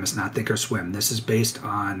relative volume. It's not think or swim. This is based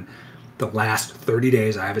on the last 30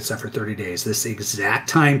 days. I have it set for 30 days. This exact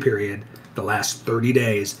time period, the last 30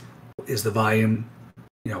 days, is the volume,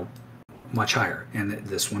 much higher, and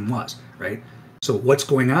this one was, right? So what's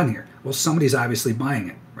going on here? Well, somebody's obviously buying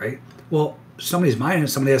it, right? Well, somebody's buying it,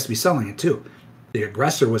 somebody has to be selling it too. The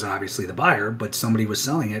aggressor was obviously the buyer, but somebody was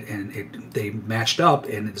selling it, and they matched up,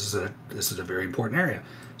 and this is a very important area.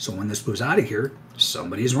 So when this moves out of here,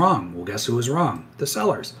 somebody's wrong. Well, guess who was wrong? The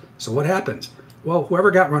sellers. So what happens? Well,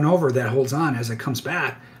 whoever got run over that holds on as it comes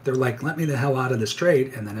back, they're like, let me the hell out of this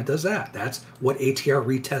trade, and then it does that. That's what ATR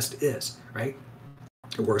retest is, right?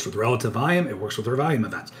 It works with relative volume. It works with their volume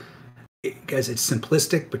events. Guys, it's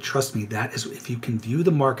simplistic, but trust me, that is, if you can view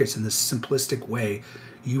the markets in this simplistic way,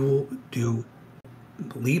 you will do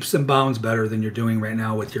leaps and bounds better than you're doing right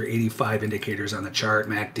now with your 85 indicators on the chart,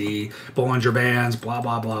 MACD, Bollinger Bands, blah,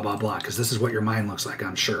 blah, blah, blah, blah, because this is what your mind looks like,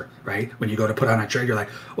 I'm sure, right? When you go to put on a trade, you're like,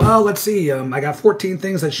 well, let's see, I got 14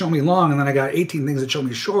 things that show me long, and then I got 18 things that show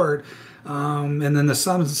me short, and then the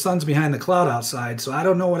sun's behind the cloud outside, so I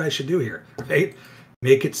don't know what I should do here, right?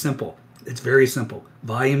 Make it simple. It's very simple.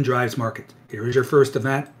 Volume drives market. Here is your first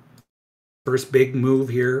event, first big move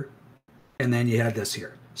here, and then you had this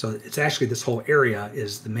here. So it's actually, this whole area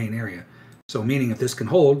is the main area. So meaning if this can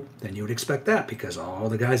hold, then you would expect that, because all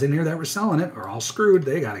the guys in here that were selling it are all screwed.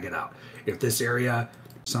 They got to get out. If this area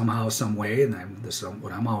somehow, some way, and this is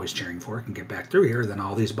what I'm always cheering for, can get back through here, then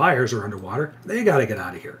all these buyers are underwater. They got to get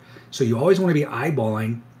out of here. So you always want to be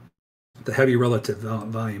eyeballing the heavy relative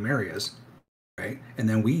volume areas, right? And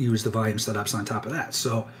then we use the volume setups on top of that.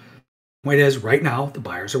 So the point is, right now, the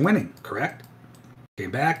buyers are winning, correct? Came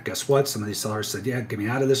back, guess what? Some of these sellers said, yeah, get me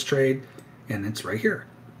out of this trade, and it's right here,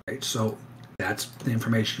 right? So that's the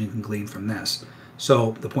information you can glean from this.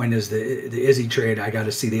 So the point is, the Izzy trade, I got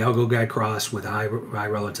to see the algo guy cross with high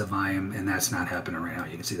relative volume, and that's not happening right now.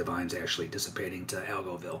 You can see the volume's actually dissipating to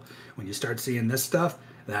Algoville. When you start seeing this stuff,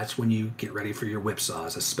 that's when you get ready for your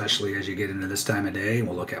whipsaws, especially as you get into this time of day.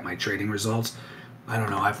 We'll look at my trading results. I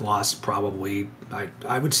don't know, I've lost probably,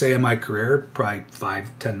 I would say in my career, probably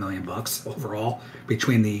 $5-10 million overall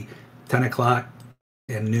between the 10 o'clock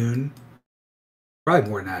and noon. Probably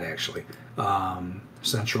more than that, actually.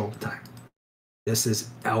 Central time. This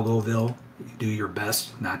is Algoville. Do your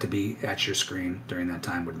best not to be at your screen during that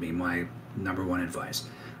time would be my number one advice.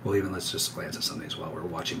 Well, even let's just glance at some of these while we're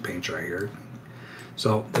watching paint dry here.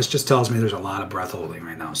 So this just tells me there's a lot of breath holding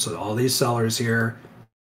right now. So all these sellers here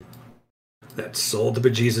that sold the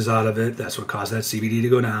bejesus out of it, that's what caused that CBD to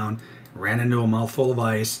go down, ran into a mouthful of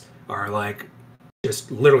ice, are like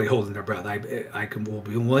just literally holding their breath. Will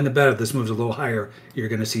be willing to bet if this moves a little higher, you're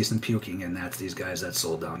going to see some puking, and that's these guys that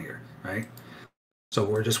sold down here, right? So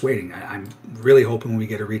we're just waiting. I'm really hoping we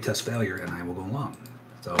get a retest failure, and I will go long.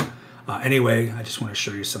 So anyway, I just want to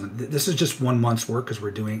show you some of this. Is just 1 month's work, because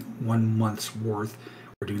we're doing 1 month's worth.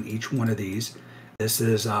 We're doing each one of these. This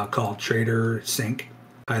is called Trader Sync.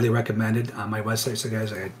 Highly recommended on my website. So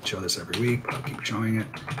guys, I show this every week. I'll keep showing it.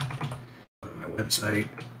 Go to my website.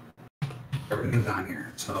 everything's on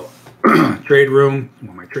here. So trade room,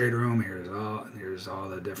 well, my trade room, here's all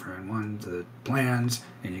the different ones, the plans,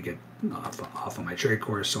 and you get off of my trade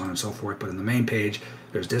course, so on and so forth. But in the main page,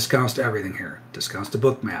 there's discounts to everything here. Discounts to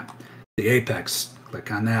Bookmap. The Apex,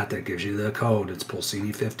 click on that. That gives you the code. It's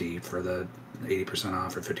Pulcini 50 for the 80%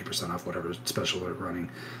 off or 50% off, whatever special they're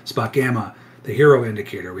running. Spot Gamma, the hero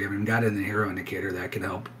indicator. We haven't even got in the hero indicator. That can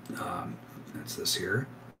help. That's this here.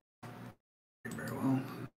 Very well.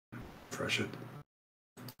 Refresh it.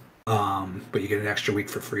 But you get an extra week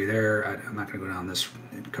for free there. I'm not going to go down this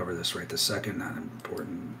and cover this right this second. Not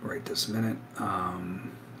important right this minute.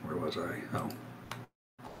 Where was I?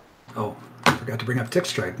 Oh, I forgot to bring up Tick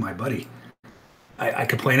Strike, my buddy. I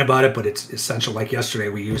complain about it, but it's essential. Like yesterday,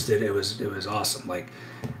 we used it. It was awesome. Like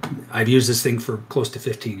I've used this thing for close to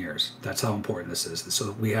 15 years. That's how important this is.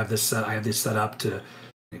 So we have this. I have this set up to.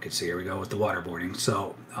 You can see here we go with the waterboarding.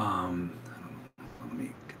 So let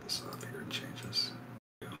me get this up here and change this.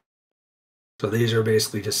 So these are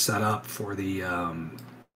basically just set up for the.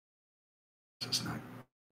 Just not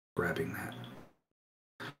grabbing that.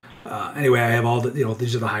 Anyway, I have all the,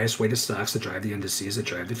 these are the highest weighted stocks that drive the indices, that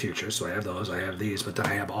drive the futures. So I have those, I have these, but then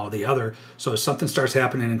I have all the other. So if something starts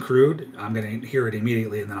happening in crude, I'm going to hear it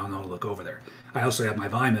immediately, and then I'll know to look over there. I also have my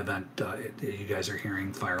volume event. You guys are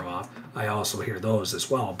hearing fire off. I also hear those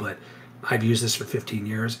as well, but I've used this for 15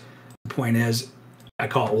 years. The point is, I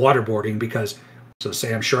call it waterboarding because, so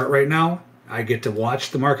say I'm short right now, I get to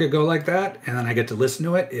watch the market go like that, and then I get to listen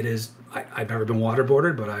to it. It is, I've never been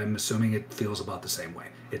waterboarded, but I'm assuming it feels about the same way.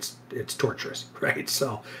 It's torturous, right?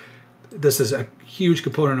 So this is a huge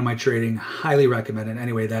component of my trading. Highly recommend it.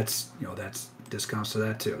 Anyway, that's discounts to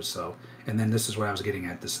that too. So, and then this is what I was getting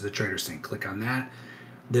at. This is the Trader Sync. Click on that.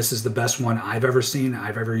 This is the best one I've ever seen,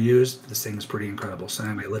 I've ever used. This thing is pretty incredible. So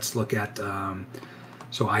anyway, let's look at.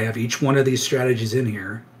 So I have each one of these strategies in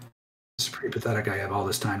here. It's pretty pathetic. I have all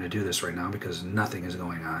this time to do this right now because nothing is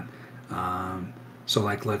going on. So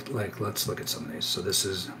let's look at some of these. So this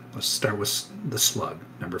is, let's start with the slug,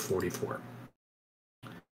 number 44.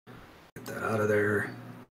 Get that out of there.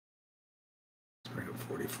 Let's bring up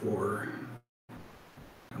 44.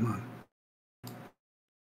 Come on.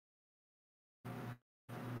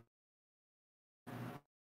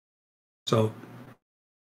 So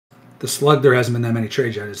the slug, there hasn't been that many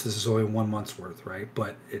trades yet. This is only 1 month's worth, right?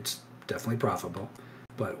 But it's definitely profitable.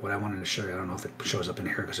 But what I wanted to show you, I don't know if it shows up in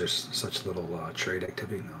here because there's such little trade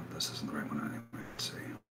activity. No, this isn't the right one anyway. Let's see.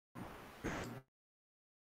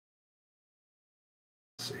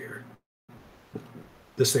 Let's see here.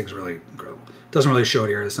 This thing's really incredible. Doesn't really show it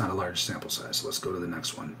here. It's not a large sample size. So let's go to the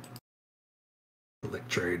next one. Lick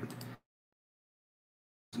trade.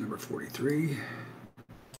 Number 43.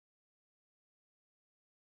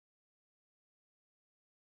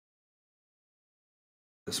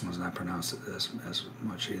 This one's not pronounced as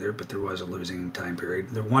much either, but there was a losing time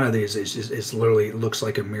period. One of these is literally looks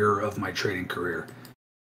like a mirror of my trading career.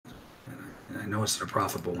 And I know it's a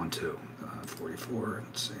profitable one too. 44.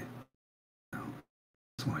 Let's see. No,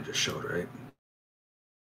 this one I just showed, right?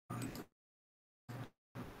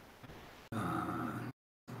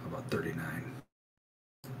 About 39.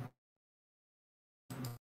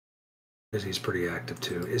 Izzy's pretty active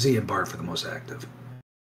too. Izzy and Bart for the most active.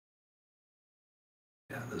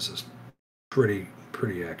 Yeah, this is pretty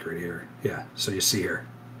accurate here. Yeah, so you see here,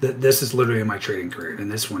 this is literally in my trading career,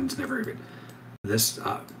 and this one's never even this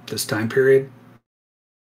time period.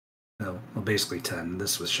 Well, basically 10.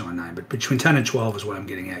 This was showing 9, but between 10 and 12 is what I'm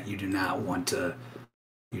getting at. You do not want to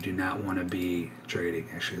be trading.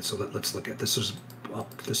 Actually, so let's look at this.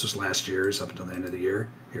 This was last year's up until the end of the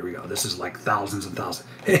year. Here we go. This is like thousands and thousands.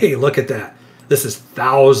 Hey, look at that. This is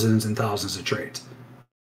thousands and thousands of trades,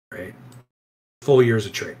 right? Full years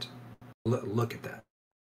of trades. Look at that.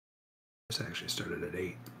 This actually started at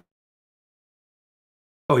 8.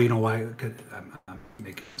 Oh, you know why? I'm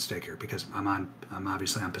making a mistake here because I'm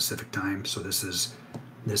obviously on Pacific time. So this is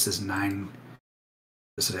 9.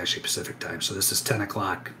 This is actually Pacific time. So this is 10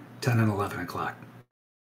 o'clock, 10 and 11 o'clock.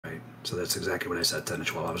 Right. So that's exactly what I said. 10 to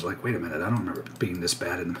 12. I was like, wait a minute. I don't remember it being this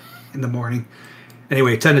bad in the morning.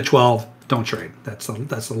 Anyway, 10 to 12. Don't trade. That's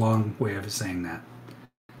a long way of saying that.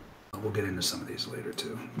 We'll get into some of these later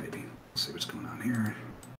too, maybe. Let's see what's going on here.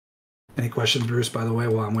 Any questions, Bruce, by the way,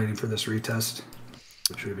 while I'm waiting for this retest?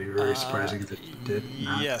 Which would be very surprising if it did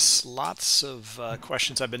not. Yes, lots of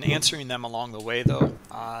questions. I've been answering them along the way, though,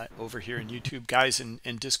 over here in YouTube. Guys, in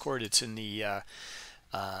Discord, it's in the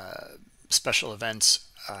special events,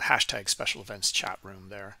 hashtag special events chat room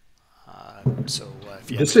there. So if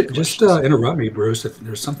you just interrupt me, Bruce, if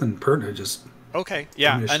there's something pertinent, just... Okay,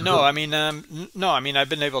 yeah, no, I mean, I've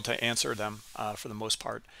been able to answer them for the most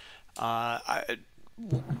part.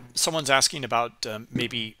 Someone's asking about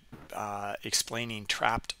maybe explaining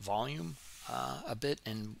trapped volume a bit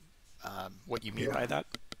and what you mean by that.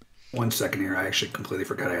 1 second here. I actually completely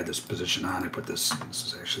forgot I had this position on. I put this.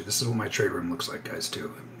 This is what my trade room looks like, guys,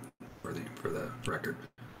 too, for the record.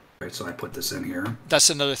 Right, so I put this in here.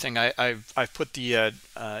 That's another thing. I've put the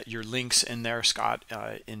your links in there, Scott,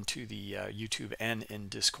 into the YouTube and in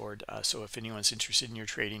Discord. So if anyone's interested in your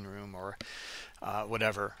trading room or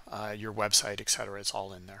whatever, your website, etc., it's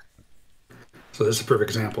all in there. So this is a perfect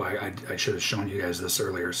example. I should have shown you guys this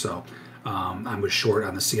earlier. So I was short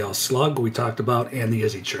on the CL slug we talked about and the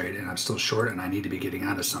Izzy trade, and I'm still short, and I need to be getting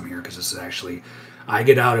out of some here because this is actually, I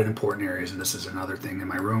get out in important areas, and this is another thing in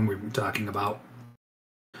my room we've been talking about.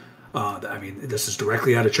 I mean, this is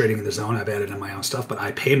directly out of trading in the zone. I've added in my own stuff, but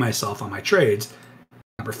I pay myself on my trades.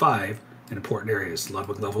 Number 5, in important areas.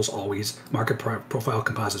 Ludwig levels always. Market profile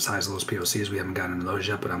composites, highs, lows, POCs. We haven't gotten into those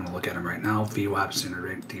yet, but I'm going to look at them right now. VWAP, standard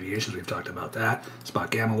rate deviations. We've talked about that. Spot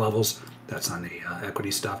gamma levels. That's on the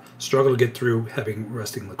equity stuff. Struggle to get through having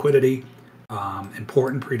resting liquidity.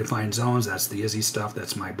 Important predefined zones. That's the Izzy stuff.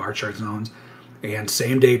 That's my bar chart zones. And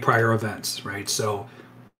same day prior events, right? So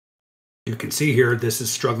you can see here, this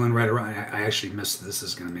is struggling right around. I actually missed, this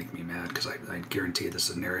is going to make me mad because I guarantee this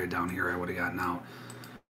is an area down here I would have gotten out.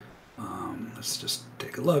 Let's just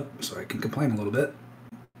take a look so I can complain a little bit.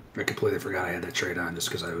 I completely forgot I had that trade on just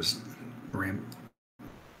because I was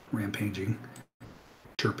rampaging,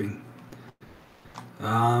 chirping.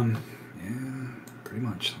 Yeah, pretty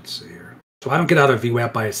much. Let's see here. So I don't get out of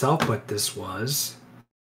VWAP by itself, but this was,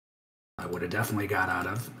 I would have definitely got out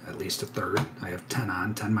of at least a third. I have 10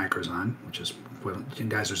 micros on, which is, and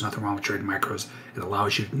guys, there's nothing wrong with trading micros. It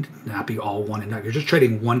allows you to not be all one and you're just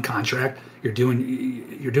trading one contract. You're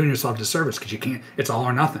doing yourself a disservice because you can't. It's all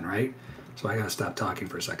or nothing, right? So I got to stop talking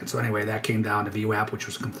for a second. So anyway, that came down to VWAP, which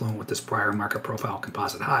was confluent with this prior market profile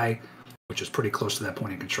composite high, which is pretty close to that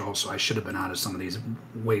point in control. So I should have been out of some of these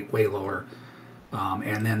way lower.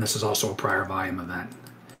 And then this is also a prior volume event.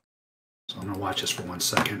 So I'm going to watch this for 1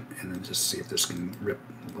 second and then just see if this can rip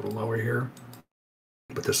a little lower here.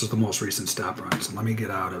 But this is the most recent stop run. So let me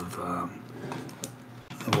get out of,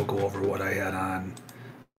 and we'll go over what I had on.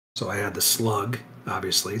 So I had the slug,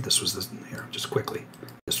 obviously. This was the, here, just quickly.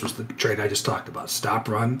 This was the trade I just talked about. Stop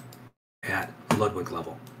run at Ludwig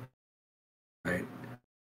level, right?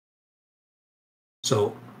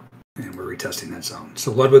 So, and we're retesting that zone.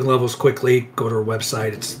 So Ludwig levels quickly, go to our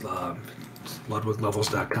website. It's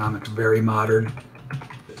ludwiglevels.com. It's very modern.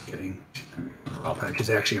 Just kidding. She's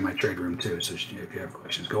actually in my trade room too, so if you have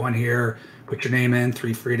questions, go in here, put your name in,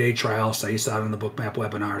 3 free day trial, say you saw it on the Bookmap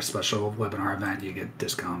webinar, special webinar event, you get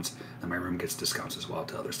discounts, and my room gets discounts as well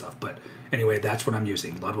to other stuff. But anyway, that's what I'm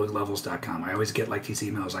using, ludwiglevels.com. I always get like these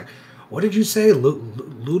emails like, what did you say,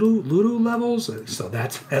 Ludo levels? So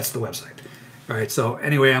that's the website. All right, so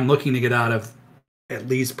anyway, I'm looking to get out of at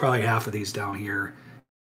least probably half of these down here,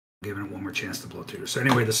 giving it one more chance to blow through. So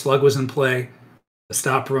anyway, the slug was in play. The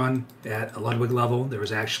stop run at a Ludwig level, there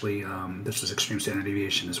was actually, this was extreme standard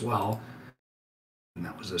deviation as well. And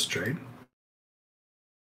that was this trade.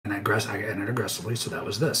 And I entered aggressively, so that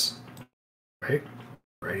was this. Right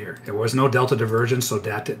here. There was no delta divergence, so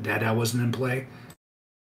that wasn't in play.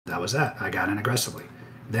 That was that. I got in aggressively.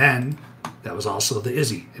 Then, that was also the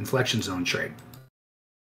Izzy inflection zone trade.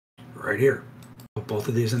 Right here. Put both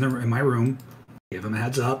of these in my room. Give them a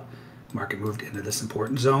heads up. Market moved into this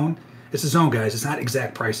important zone. It's a zone, guys. It's not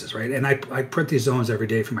exact prices, right? And I print these zones every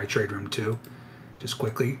day for my trade room, too. Just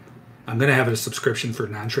quickly. I'm going to have a subscription for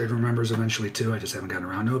non-trade room members eventually, too. I just haven't gotten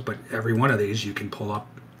around to it. But every one of these, you can pull up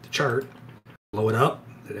the chart, blow it up.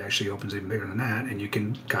 It actually opens even bigger than that. And you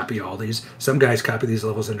can copy all these. Some guys copy these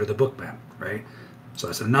levels into the Bookmap, right? So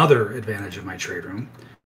that's another advantage of my trade room.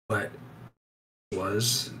 But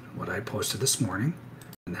was what I posted this morning.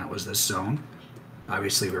 And that was this zone.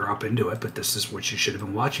 Obviously, we were up into it, but this is what you should have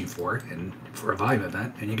been watching for, and for a volume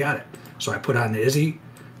event, and you got it. So I put on the Izzy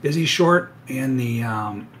short and the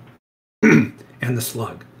and the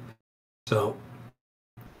slug. So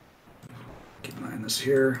keep an eye on this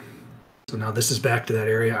here. So now this is back to that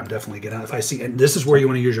area. I'm definitely getting out. If I see, and this is where you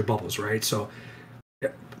want to use your bubbles, right? So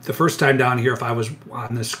the first time down here, if I was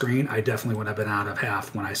on this screen, I definitely would have been out of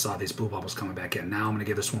half when I saw these blue bubbles coming back in. Now I'm going to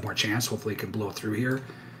give this one more chance. Hopefully, it can blow through here.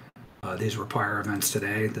 These were prior events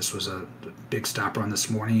today. This was a big stop run this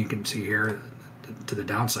morning. You can see here to the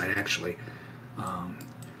downside, actually.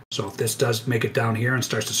 So if this does make it down here and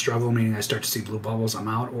starts to struggle, meaning I start to see blue bubbles, I'm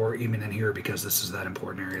out, or even in here because this is that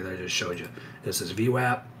important area that I just showed you. This is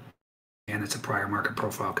VWAP, and it's a prior market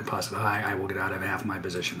profile composite high. I will get out of half my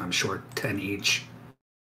position. I'm short 10 each,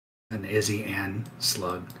 an Izzy and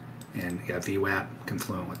slug. and you got VWAP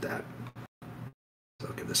confluent with that. So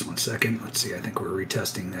I'll give this 1 second. Let's see. I think we're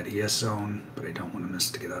retesting that ES zone, but I don't want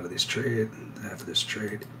to get out of this trade. After this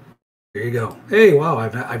trade, there you go. Hey, wow!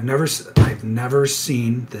 I've never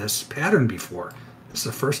seen this pattern before. This is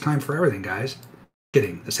the first time for everything, guys.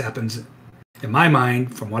 Kidding. This happens in my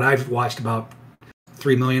mind from what I've watched about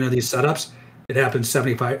 3 million of these setups. It happens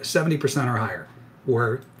 70% or higher,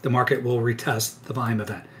 where the market will retest the volume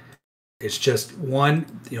event. It's just one,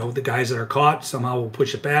 the guys that are caught somehow will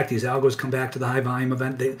push it back. These algos come back to the high volume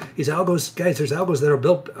event. These algos, guys, there's algos that are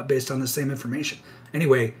built based on the same information.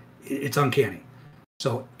 Anyway, it's uncanny.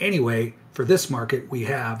 So anyway, for this market, we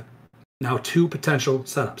have now 2 potential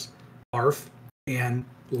setups, ARF and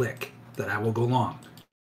LIC, that I will go long.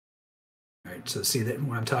 All right, so see that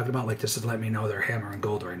when I'm talking about, like, this is letting me know they're hammering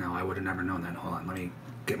gold right now. I would have never known that. Hold on, let me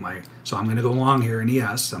get so I'm going to go long here in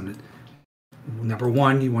ES. Number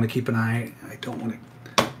one, you want to keep an eye. I don't want to.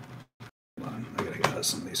 Hold on, I got to get out of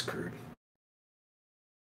some of these crude.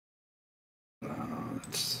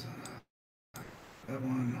 That's that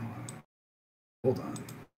one. Hold on.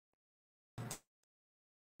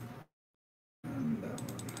 And that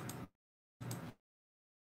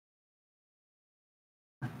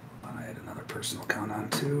one. I had another personal account on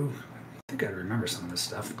too. I think I'd remember some of this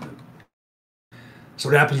stuff. But... So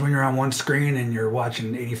what happens when you're on one screen and you're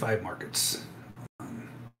watching 85 markets?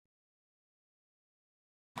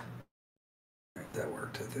 Right, that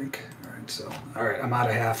worked, I think. All right, so I'm out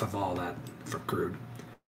of half of all that for crude.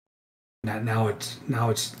 Now it's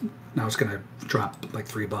going to drop like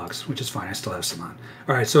 $3, which is fine. I still have some on.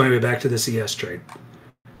 All right, so anyway, back to this ES trade.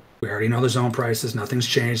 We already know the zone prices. Nothing's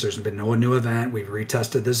changed. There's been no new event. We've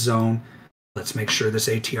retested this zone. Let's make sure this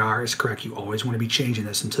ATR is correct. You always want to be changing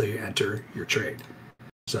this until you enter your trade.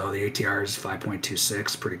 So the ATR is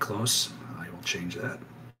 5.26, pretty close. I will change that.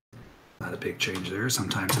 Not a big change there.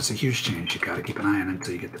 Sometimes it's a huge change. You've got to keep an eye on it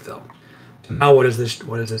until you get the fill. Now what does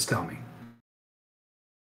this tell me?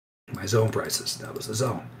 My zone prices. That was the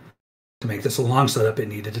zone. To make this a long setup, it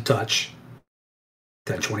needed to touch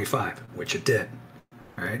 1025, which it did.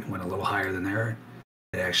 All right, went a little higher than there.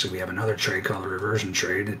 We have another trade called a reversion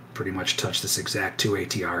trade. It pretty much touched this exact 2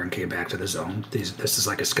 ATR and came back to the zone. This is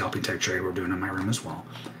like a scalping type trade we're doing in my room as well.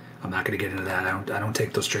 I'm not going to get into that. I don't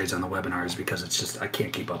take those trades on the webinars because it's just I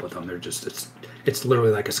can't keep up with them. They're just it's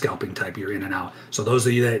literally like a scalping type. You're in and out. So those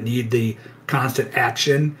of you that need the constant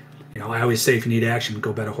action, I always say if you need action,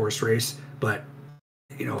 go bet a horse race. But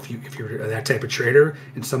if you're that type of trader,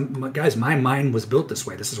 and some guys, my mind was built this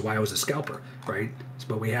way. This is why I was a scalper, right?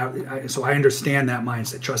 But so I understand that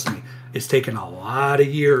mindset. Trust me, it's taken a lot of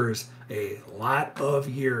years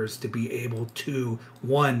to be able to,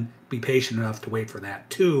 one, be patient enough to wait for that.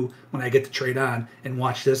 Two, when I get the trade on and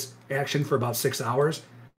watch this action for about 6 hours,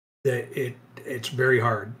 it's very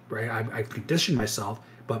hard, right? I've conditioned myself,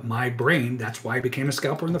 but my brain, that's why I became a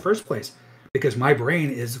scalper in the first place, because my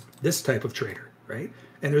brain is this type of trader. Right?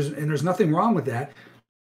 And there's nothing wrong with that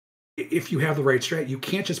if you have the right strat. You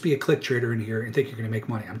can't just be a click trader in here and think you're going to make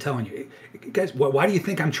money. I'm telling you, guys, why do you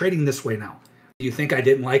think I'm trading this way now? Do you think I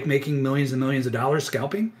didn't like making millions and millions of dollars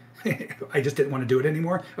scalping? I just didn't want to do it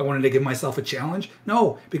anymore. I wanted to give myself a challenge.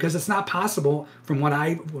 No, because it's not possible from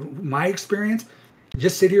my experience.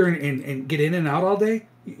 Just sit here and get in and out all day.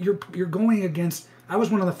 You're going against. I was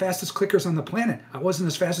one of the fastest clickers on the planet. I wasn't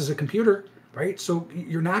as fast as a computer. Right? So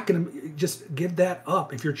you're not going to just give that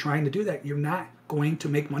up. If you're trying to do that, you're not going to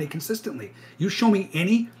make money consistently. You show me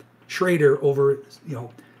any trader over,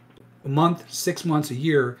 a month, 6 months, a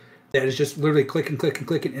year that is just literally clicking,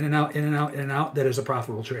 in and out, in and out, in and out, that is a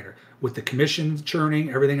profitable trader. With the commission churning,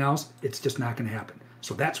 everything else, it's just not going to happen.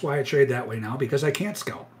 So that's why I trade that way now, because I can't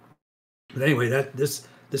scalp. But anyway, this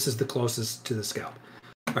is the closest to the scalp.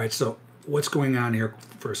 All right, so what's going on here,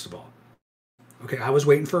 first of all? Okay, I was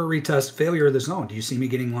waiting for a retest, failure of the zone. Do you see me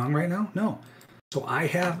getting long right now? No. So I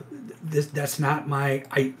have this. That's not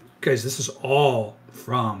guys, this is all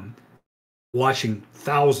from watching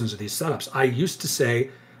thousands of these setups. I used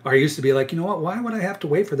to be like, you know what? Why would I have to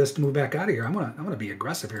wait for this to move back out of here? I'm gonna be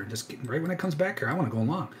aggressive here and just right when it comes back here, I want to go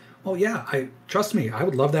long. Well, yeah, trust me, I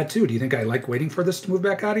would love that too. Do you think I like waiting for this to move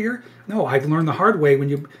back out of here? No, I've learned the hard way.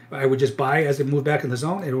 I would just buy as it moved back in the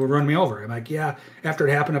zone, it would run me over. I'm like, yeah. After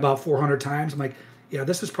it happened about 400 times, I'm like, yeah,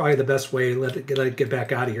 this is probably the best way. Let it get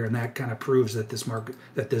back out of here, and that kind of proves that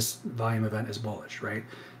this volume event is bullish, right?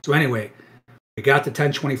 So anyway, we got the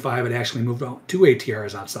 1025. It actually moved out 2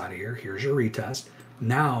 ATRs outside of here. Here's your retest.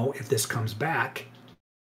 Now, if this comes back.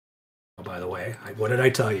 Oh, by the way, what did I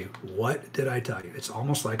tell you? What did I tell you? It's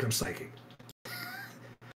almost like I'm psychic.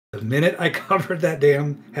 The minute I covered that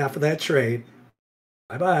damn half of that trade,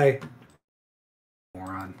 bye-bye.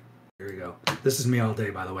 Moron. go. This is me all day,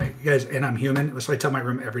 by the way. You guys, and I'm human. So I tell my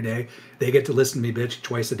room every day. They get to listen to me bitch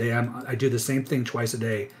twice a day. I do the same thing twice a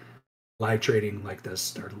day, live trading like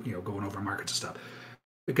this, or going over markets and stuff.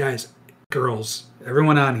 But guys, girls,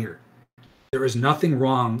 everyone on here, there is nothing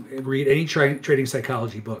wrong. Read any trading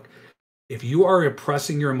psychology book. If you are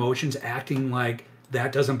oppressing your emotions, acting like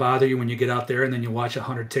that doesn't bother you when you get out there and then you watch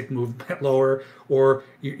 100 tick move lower, or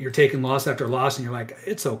you're taking loss after loss and you're like,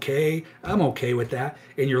 it's okay, I'm okay with that,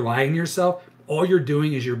 and you're lying to yourself, all you're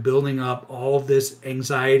doing is you're building up all of this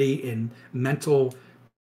anxiety and mental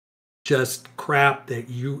just crap that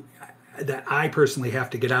I personally have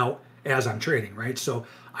to get out as I'm trading, right? So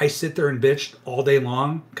I sit there and bitch all day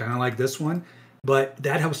long, kind of like this one, but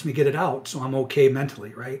that helps me get it out, so I'm okay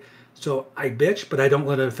mentally, right? So I bitch, but I don't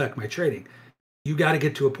let it affect my trading. You got to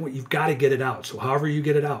get to a point, you've got to get it out. So however you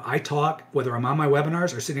get it out, I talk, whether I'm on my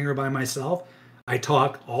webinars or sitting here by myself, I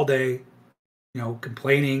talk all day,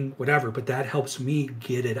 complaining, whatever, but that helps me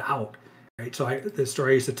get it out, right? So the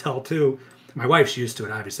story I used to tell too, my wife's used to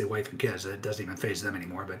it, obviously, wife and kids, it doesn't even faze them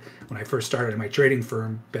anymore. But when I first started in my trading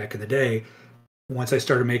firm back in the day, once I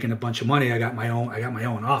started making a bunch of money, I got my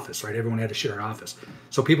own office, right? Everyone had to share an office.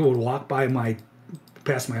 So people would walk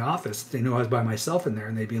past my office, they knew I was by myself in there,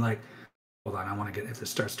 and they'd be like, hold on, I want to get, if this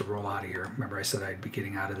starts to roll out of here. Remember I said I'd be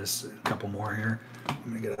getting out of this, a couple more here. I'm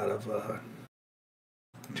going to get out of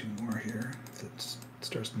 2 more here. If it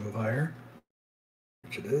starts to move higher,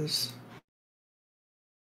 which it is.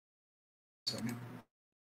 Second.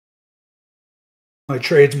 My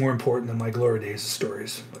trade's more important than my glory days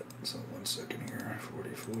stories. But so 1 second here.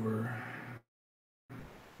 44.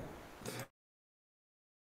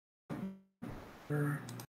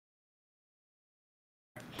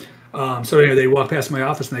 So anyway, they walk past my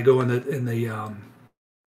office and they go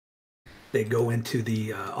they go into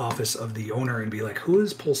the office of the owner and be like, "Who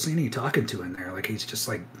is Pulcini talking to in there?" Like he's just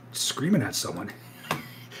like screaming at someone,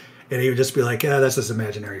 and he would just be like, "Yeah, that's his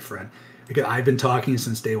imaginary friend." Because I've been talking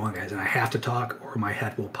since day one, guys, and I have to talk or my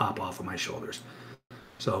head will pop off of my shoulders.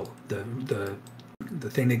 So the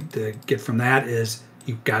thing to get from that is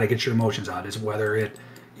you've got to get your emotions out. Is whether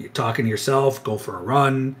you're talking to yourself, go for a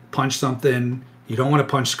run, punch something. You don't want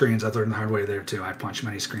to punch screens. I've learned the hard way there too. I've punched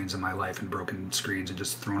many screens in my life and broken screens and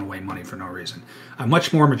just thrown away money for no reason. I'm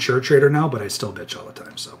much more mature trader now, but I still bitch all the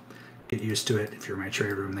time. So get used to it. If you're in my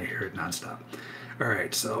trade room, they hear it nonstop. All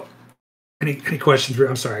right. So any questions?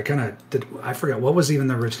 I'm sorry. I forgot what was even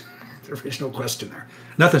the original question there.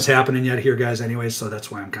 Nothing's happening yet here, guys. Anyway, so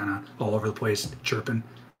that's why I'm kind of all over the place chirping.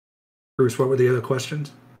 Bruce, what were the other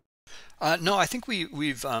questions? No, I think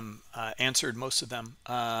we've answered most of them.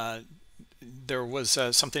 There was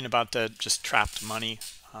something about just trapped money,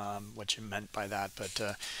 what you meant by that, but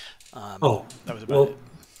that was about it.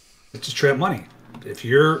 It's just trapped money. If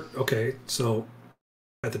you're okay, so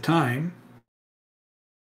at the time,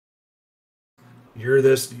 you're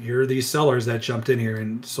these sellers that jumped in here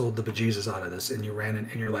and sold the bejesus out of this, and you ran in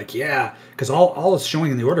and you're like, yeah, because all it's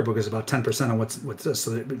showing in the order book is about 10% of what's this.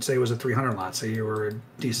 So say it was a 300 lot. Say you were a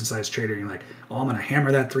decent sized trader, and you're like, oh, I'm going to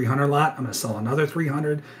hammer that 300 lot. I'm going to sell another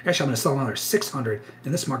 300. Actually, I'm going to sell another 600,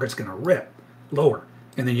 and this market's going to rip lower.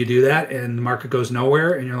 And then you do that, and the market goes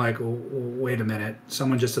nowhere, and you're like, oh, wait a minute,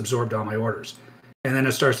 someone just absorbed all my orders, and then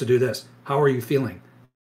it starts to do this. How are you feeling?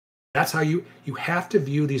 That's how you have to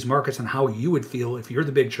view these markets and how you would feel if you're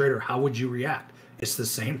the big trader. How would you react? It's the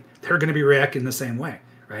same. They're going to be reacting the same way,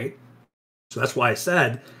 right? So that's why I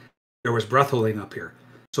said there was breath holding up here.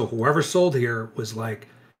 So whoever sold here was like,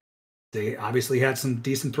 they obviously had some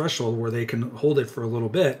decent threshold where they can hold it for a little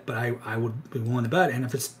bit, but I would be willing to bet, and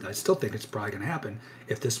I still think it's probably going to happen.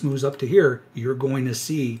 If this moves up to here, you're going to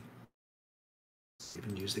see,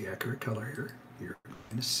 even use the accurate color here, you're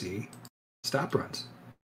going to see stop runs.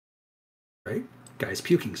 Right? Guys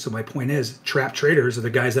puking. So my point is, trap traders are the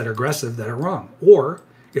guys that are aggressive that are wrong. Or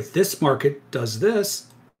if this market does this,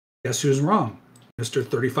 guess who's wrong? Mr.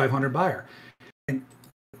 3,500 buyer. And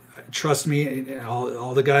trust me,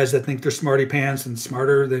 all the guys that think they're smarty pants and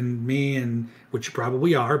smarter than me, and which you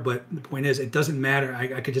probably are, but the point is, it doesn't matter.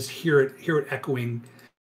 I could just hear it echoing.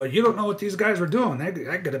 But you don't know what these guys were doing. They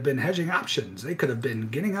could have been hedging options. They could have been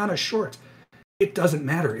getting out of shorts. It doesn't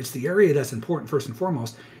matter. It's the area that's important first and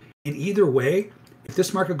foremost. In either way, if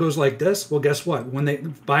this market goes like this, well, guess what?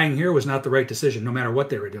 When buying here was not the right decision, no matter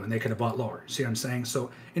what they were doing. They could have bought lower. See what I'm saying?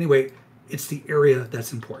 So anyway, it's the area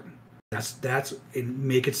that's important. That's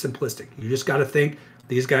make it simplistic. You just got to think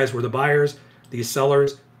these guys were the buyers, these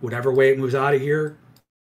sellers, whatever way it moves out of here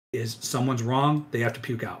is someone's wrong. They have to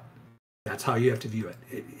puke out. That's how you have to view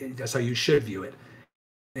it. That's how you should view it.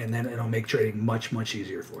 And then it'll make trading much, much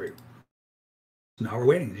easier for you. So now we're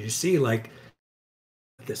waiting. Did you see, like,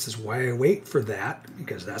 This is why I wait for that,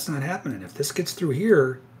 because that's not happening. If this gets through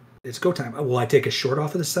here, it's go time. Will I take a short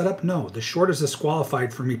off of the setup? No. The short is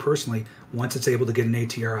disqualified for me personally once it's able to get an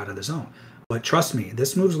ATR out of the zone. But trust me,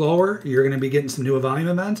 this moves lower. You're going to be getting some new volume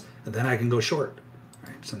events, and then I can go short.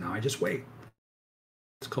 All right, so now I just wait.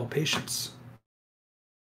 It's called patience.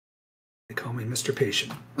 They call me Mr.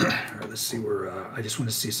 Patient. All right, let's see where, I just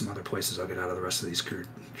want to see some other places I'll get out of the rest of these crude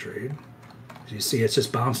trade. As you see, it's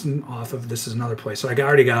just bouncing off of, this is another place. So I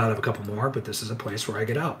already got out of a couple more, but this is a place where I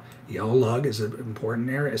get out. Yellow lug is an important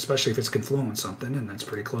area, especially if it's confluent something, and that's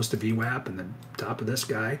pretty close to VWAP and the top of this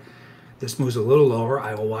guy. This moves a little lower.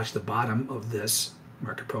 I will watch the bottom of this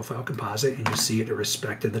market profile composite, and you see it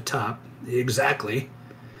respected the top exactly.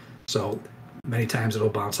 So many times it'll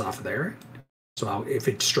bounce off of there. So if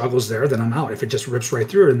it struggles there, then I'm out. If it just rips right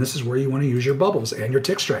through it, and this is where you want to use your bubbles and your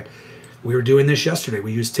tick strike. We were doing this yesterday.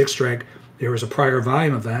 We used tick strike. There was a prior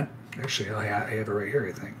volume event. Actually, I have it right here,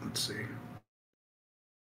 I think. Let's see.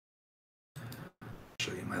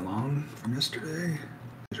 Show you my long from yesterday.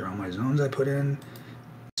 These are all my zones I put in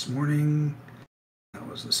this morning. That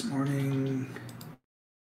was this morning.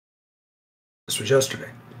 This was yesterday.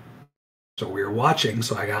 So we were watching.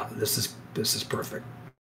 So I got, this is perfect.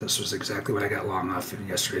 This was exactly what I got long off in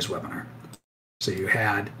yesterday's webinar. So you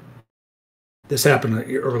had, this happened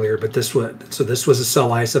earlier, but this was a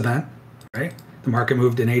sell ice event. Right? The market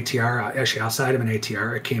moved an ATR, actually outside of an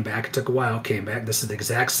ATR. It came back. It took a while. Came back. This is the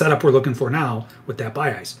exact setup we're looking for now with that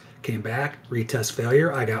buy ice. Came back, retest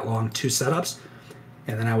failure. I got long 2 setups,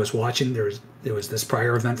 and then I was watching. There was this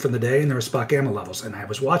prior event from the day, and there was spot gamma levels. And I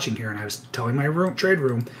was watching here, and I was telling my trade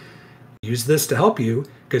room, use this to help you,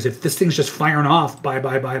 because if this thing's just firing off, buy,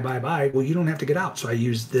 well, you don't have to get out. So I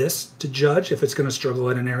use this to judge if it's going to struggle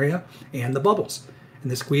in an area, and the bubbles. And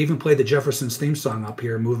this, we even played the Jefferson's theme song up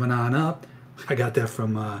here, moving on up. I got that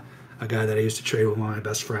from a guy that I used to trade with, one of my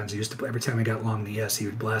best friends. He used to, every time I got long the yes, he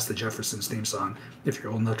would blast the Jefferson's theme song. If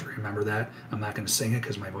you're old enough to remember that, I'm not going to sing it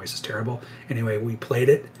because my voice is terrible. Anyway, we played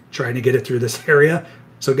it, trying to get it through this area.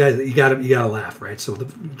 So guys, you gotta laugh, right? So the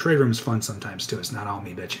trade room is fun sometimes too. It's not all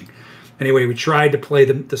me bitching. Anyway, we tried to play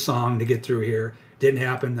the song to get through here. Didn't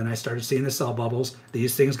happen. Then I started seeing the sell bubbles.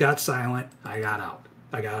 These things got silent. I got out.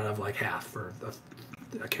 I got out of like half, or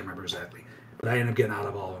I can't remember exactly, but I ended up getting out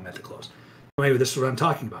of all of them at the close. Anyway, this is what I'm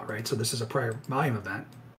talking about, right? So this is a prior volume event.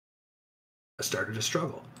 I started to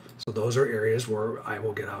struggle. So those are areas where I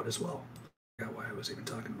will get out as well. I forgot why I was even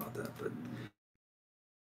talking about that, but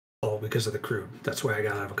because of the crude. That's why I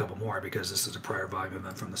got out of a couple more, because this is a prior volume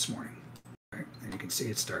event from this morning. Right? And you can see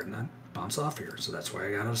it's starting to bounce off here. So that's why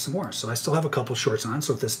I got out of some more. So I still have a couple shorts on.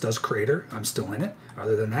 So if this does crater, I'm still in it.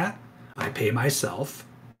 Other than that, I pay myself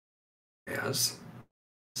as,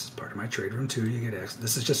 this is part of my trade room too. You get access.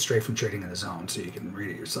 This is just straight from Trading in the Zone, so you can read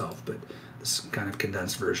it yourself. But this is kind of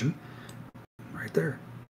condensed version right there.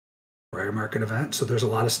 Prior market event. So there's a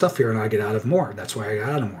lot of stuff here, and I get out of more. That's why I got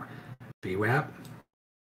out of more. VWAP.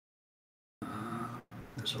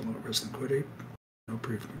 There's a little risk liquidity. No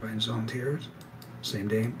pre-combined zone tiers. Same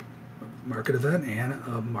day market event and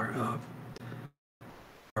a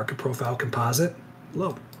market profile composite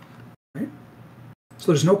low. Right?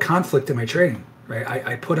 So there's no conflict in my trading. Right?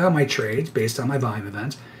 I put on my trades based on my volume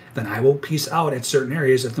events. Then I will piece out at certain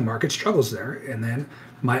areas if the market struggles there. And then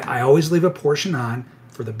I always leave a portion on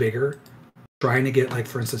for the bigger, trying to get, like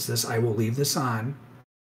for instance this, I will leave this on.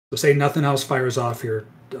 So say nothing else fires off here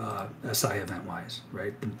SI event wise,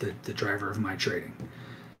 right? The driver of my trading.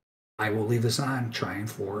 I will leave this on trying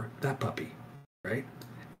for that puppy, right?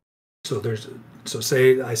 So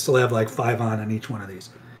say I still have like 5 on each one of these.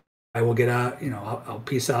 I will get out, I'll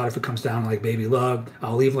piece out if it comes down like baby lug.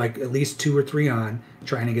 I'll leave like at least 2 or 3 on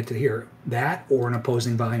trying to get to here. That or an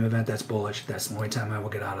opposing volume event that's bullish. That's the only time I will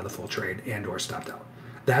get out of the full trade and or stopped out.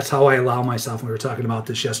 That's how I allow myself. We were talking about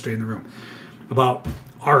this yesterday in the room about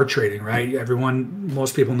R trading, right?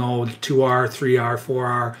 Most people know 2R, 3R,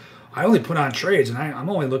 4R. I only put on trades and I'm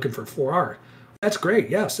only looking for 4R. That's great,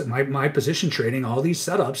 yes. And my position trading, all these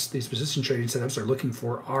setups, these position trading setups are looking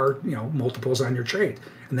for R, multiples on your trade.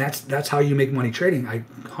 And that's how you make money trading. I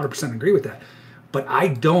 100% agree with that. But I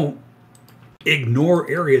don't ignore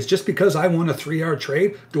areas. Just because I want a 3R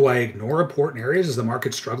trade, do I ignore important areas? Is the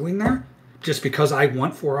market struggling there? Just because I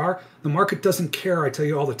want 4R? The market doesn't care, I tell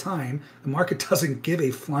you all the time. The market doesn't give a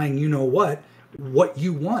flying what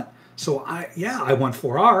you want. So I want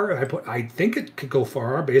 4R. I think it could go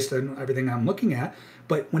 4R based on everything I'm looking at.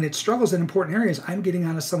 But when it struggles in important areas, I'm getting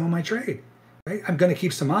out of some of my trade. Right? I'm going to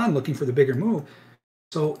keep some on looking for the bigger move.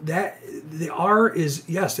 So that the R is,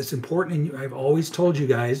 yes, it's important. And I've always told you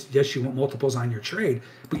guys, yes, you want multiples on your trade,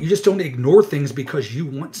 but you just don't ignore things because you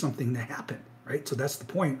want something to happen. right? So that's the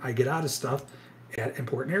point. I get out of stuff at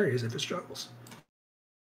important areas if it struggles.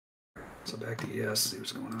 So back to ES, see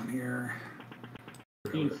what's going on here.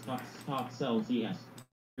 Stock sells ES.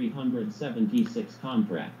 376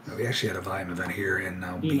 contracts. We actually had a volume event here, and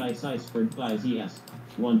now Nice iceberg buys ES.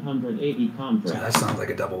 180 contracts. So that sounds like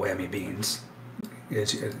a double whammy beans.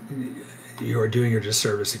 You are doing your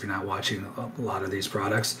disservice if you're not watching a lot of these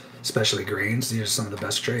products, especially grains. These are some of the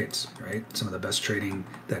best trades, right? Some of the best trading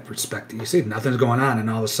that respect. You see, nothing's going on, and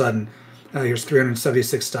all of a sudden, here's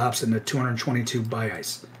 376 stops and a 222 buy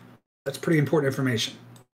ice. That's pretty important information,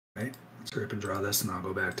 right? Let's hurry up and draw this, and I'll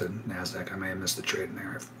go back to NASDAQ. I may have missed the trade in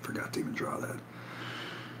there. I forgot to even draw that.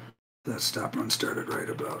 That stop run started right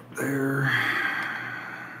about there.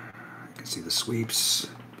 You can see the sweeps.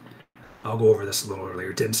 I'll go over this a little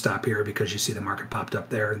earlier. It didn't stop here because you see the market popped up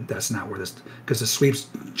there. That's not where this, because the sweeps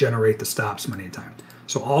generate the stops many times.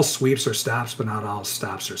 So all sweeps are stops, but not all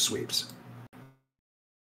stops are sweeps.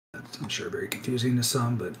 That's, I'm sure, very confusing to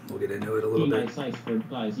some, but we'll get into it a little bit. Iceberg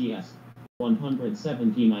buys ES.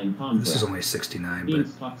 179 contracts. This is only 69,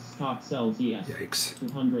 but stock sells ES. Yikes.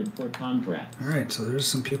 204 contracts. All right, so there's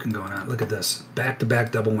some puking going on. Look at this.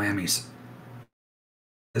 Back-to-back double whammies.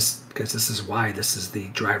 Because this is why this is the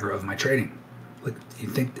driver of my trading. Look, you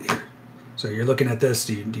think here. So you're looking at this.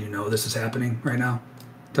 Do you know this is happening right now?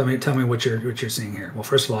 Tell me what you're seeing here. Well,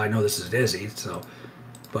 first of all, I know this is dizzy. So,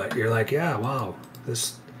 but you're like, yeah, wow,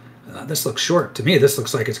 this looks short to me. This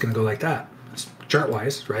looks like it's going to go like that. It's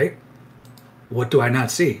chart-wise, right? What do I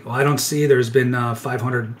not see? Well, I don't see there's been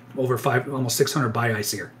 500 almost 600 buy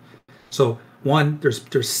ice here. So one,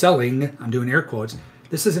 there's selling. I'm doing air quotes.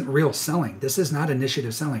 This isn't real selling. This is not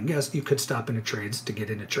initiative selling. Yes, you could stop into trades to get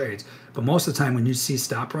into trades, but most of the time when you see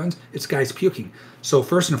stop runs, it's guys puking. So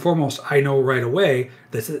first and foremost, I know right away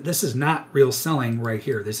that this is not real selling right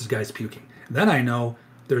here. This is guys puking. Then I know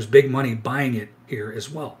there's big money buying it here as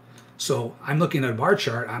well. So I'm looking at a bar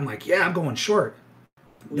chart. I'm like, yeah, I'm going short.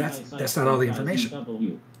 That's not all the information.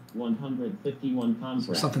 151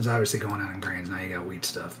 contracts. Something's obviously going on in grains. Now you got wheat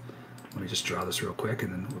stuff. Let me just draw this real quick,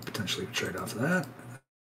 and then we'll potentially trade off of that.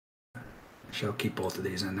 I'll keep both of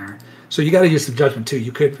these in there. So you got to use some judgment too.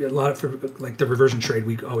 You could, a lot for like the reversion trade,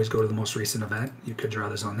 we always go to the most recent event. You could draw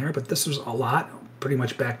this on there, but this was a lot, pretty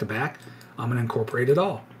much back to back. I'm going to incorporate it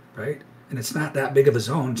all, right? And it's not that big of a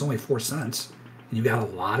zone. It's only 4 cents. And you got a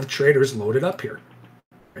lot of traders loaded up here,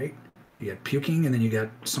 right? You got puking, and then you got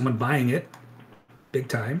someone buying it big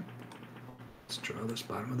time. Let's draw this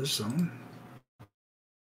bottom of this zone.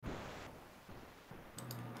 I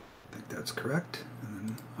think that's correct. And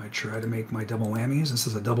then I try to make my double whammies. This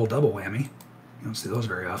is a double whammy. You don't see those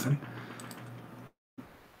very often.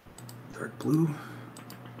 Dark blue.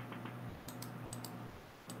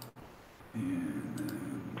 And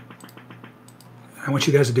then I want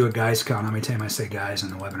you guys to do a guys count. How many times I say guys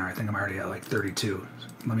in the webinar? I think I'm already at like 32.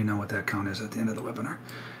 Let me know what that count is at the end of the webinar.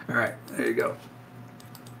 All right, there you go.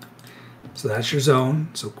 So that's your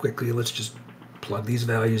zone. So quickly, let's just plug these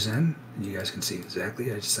values in. And you guys can see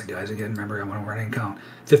exactly. I just said guys again. Remember, I want to run and count.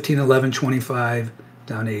 15, 11, 25,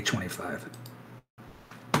 down to 825.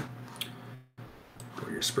 Go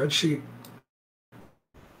to your spreadsheet.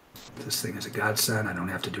 This thing is a godsend. I don't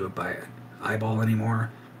have to do it by eyeball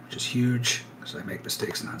anymore, which is huge because I make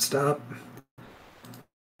mistakes nonstop.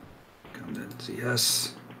 Come to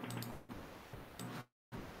CS.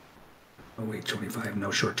 Oh wait, 25,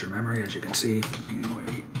 no short-term memory, as you can see. 8,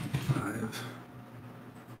 5.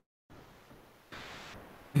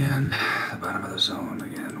 And the bottom of the zone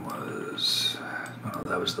again was, no,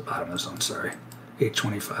 that was the bottom of the zone, sorry.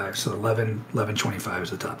 825, so 1125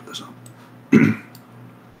 is the top of the zone.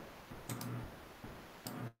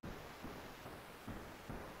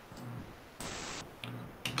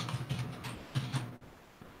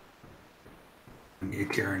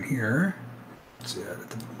 Get Karen here. See that at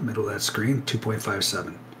the middle of that screen,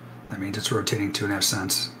 2.57. That means it's rotating 2.5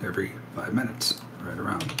 cents every 5 minutes, right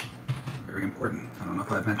around. Very important. I don't know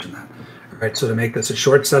if I've mentioned that. All right, so to make this a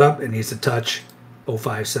short setup, it needs to touch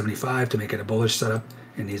 0575. To make it a bullish setup,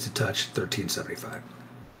 it needs to touch 1375.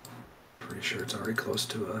 Pretty sure it's already close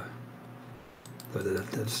to a. But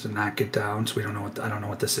this did not get down, so we don't know what. I don't know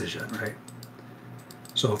what this is yet, right?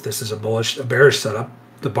 So if this is a bearish setup,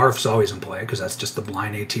 the BARF's always in play because that's just the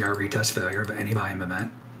blind ATR retest failure of any volume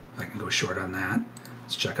event. I can go short on that.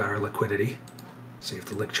 Let's check out our liquidity. See if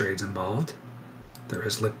the lick trade's involved. There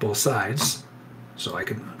is lick both sides. So I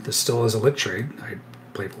can, this still is a lick trade. I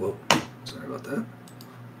played, whoa, sorry about that.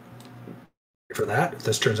 For that, if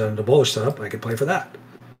this turns out into bullish setup, I can play for that.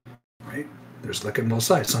 Right? There's lick on both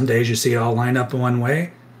sides. Some days you see it all lined up in one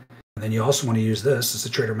way. And then you also want to use this. It's a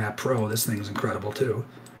Tradermap Pro. This thing's incredible too.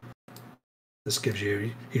 This gives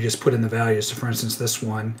you just put in the values. So for instance, this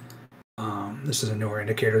one, this is a newer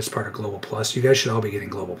indicator. It's part of Global Plus. You guys should all be getting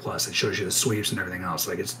Global Plus. It shows you the sweeps and everything else.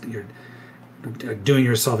 Like you're doing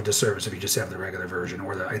yourself a disservice if you just have the regular version.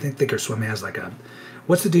 Or I think Thinkorswim has like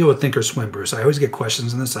what's the deal with Thinkorswim, Bruce? I always get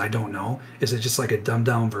questions on this. I don't know. Is it just like a dumbed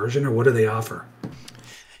down version, or what do they offer?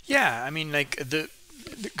 Yeah, I mean, like the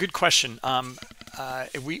good question.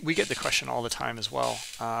 We get the question all the time as well.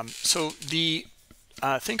 So the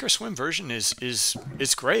Thinkorswim version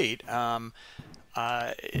is great.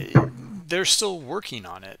 They're still working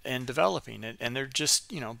on it and developing it, and they're just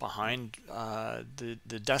behind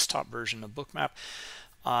the desktop version of Bookmap.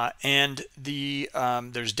 And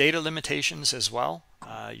there's data limitations as well.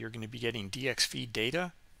 You're going to be getting DX feed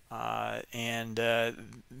data, and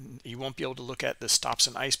you won't be able to look at the stops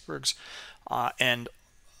and icebergs, and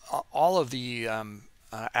all of the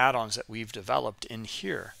add-ons that we've developed in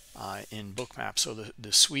here in Bookmap. So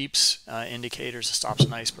the sweeps indicators, the stops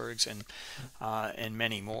and icebergs, and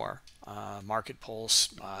many more. Market Pulse,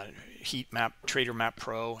 Heat Map, Tradermap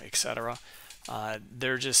Pro, etc.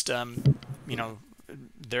 They're just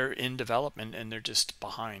they're in development, and they're just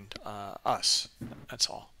behind us. That's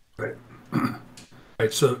all. Right.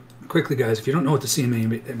 Right. So quickly, guys, if you don't know what the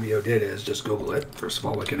CME MBO data is, just Google it. First of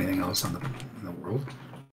all, like anything else in the world.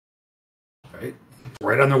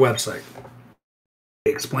 Right on their website,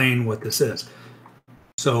 they explain what this is.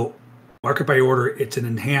 So market by order, it's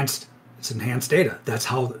enhanced data. That's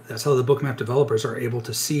how the Bookmap developers are able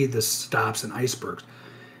to see the stops and icebergs.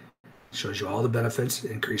 It shows you all the benefits,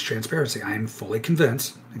 increased transparency. I am fully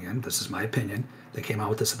convinced, again, this is my opinion, they came out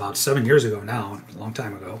with this about 7 years ago now, a long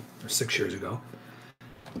time ago, or 6 years ago.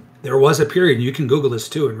 There was a period, and you can Google this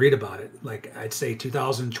too and read about it, like I'd say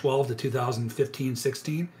 2012 to 2015,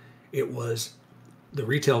 16, it was the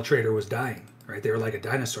retail trader was dying, right? They were like a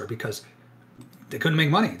dinosaur because they couldn't make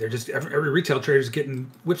money. They're just every retail trader is getting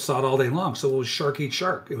whipsawed all day long. So it was shark eat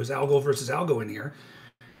shark. It was algo versus algo in here.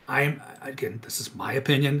 Again, this is my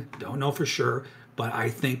opinion. Don't know for sure, but I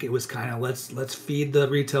think it was kind of let's feed the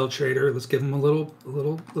retail trader. Let's give them a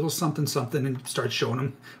little something, and start showing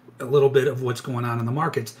them a little bit of what's going on in the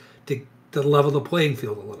markets to level the playing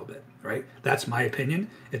field a little bit. Right? That's my opinion.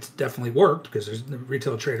 It's definitely worked because the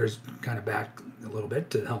retail traders kind of back a little bit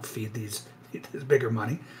to help feed this bigger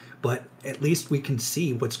money. But at least we can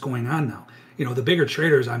see what's going on now. The bigger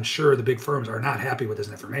traders, I'm sure the big firms are not happy with this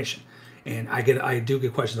information. And I do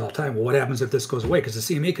get questions all the time. Well, what happens if this goes away? Because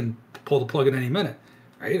the CME can pull the plug at any minute,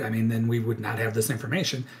 right? I mean, then we would not have this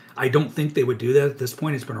information. I don't think they would do that at this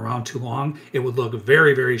point. It's been around too long. It would look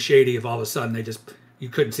very, very shady if all of a sudden you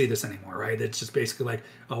couldn't see this anymore, right? It's just basically like,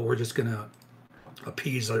 oh, we're just going to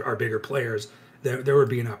appease our bigger players. There would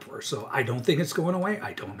be an uproar. So I don't think it's going away.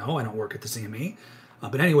 I don't know. I don't work at the CME.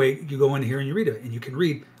 But anyway, you go in here and you read it, and you can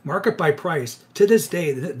read market by price. To this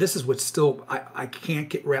day, this is what's still, I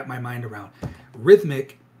can't wrap my mind around.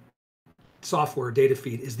 Rhythmic software data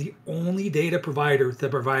feed is the only data provider that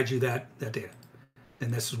provides you that data.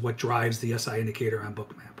 And this is what drives the SI indicator on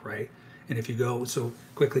Bookmap, right? And if you go, so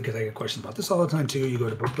quickly, because I get questions about this all the time too, you go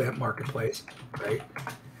to Bookmap Marketplace, right?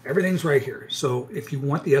 Everything's right here. So if you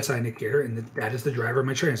want the SI indicator, and that is the driver of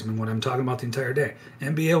my trades, I mean, what I'm talking about the entire day,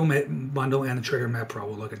 MBO bundle and the Tradermap Pro,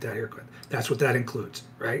 we'll look at that here quick. That's what that includes,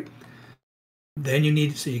 right? Then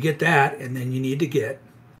you get that, and then you need to get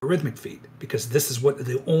a rhythmic feed, because this is what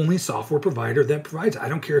the only software provider that provides. I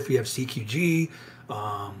don't care if you have CQG,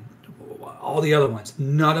 all the other ones,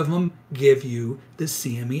 none of them give you the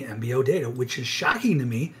CME MBO data, which is shocking to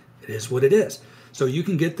me. It is what it is. So you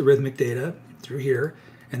can get the rhythmic data through here.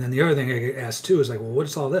 And then the other thing I get asked too is like, well,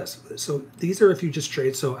 what's all this? So these are if you just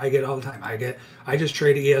trade. So I get all the time. I just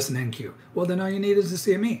trade ES and NQ. Well, then all you need is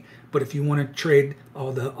the CME. But if you want to trade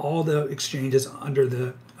all the exchanges under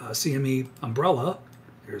the CME umbrella,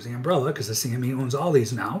 here's the umbrella because the CME owns all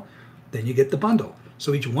these now. Then you get the bundle.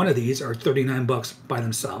 So each one of these are $39 by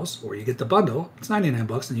themselves, or you get the bundle, it's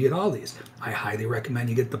 $99 and you get all these. I highly recommend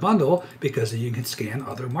you get the bundle because you can scan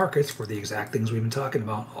other markets for the exact things we've been talking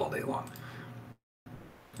about all day long.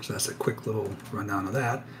 So that's a quick little rundown of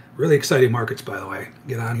that. Really exciting markets, by the way.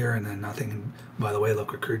 Get on here and then nothing. And by the way,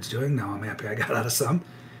 look what crude's doing. Now I'm happy I got out of some.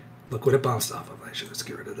 Look what it bounced off of. I should just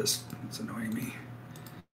get rid of this. It's annoying me.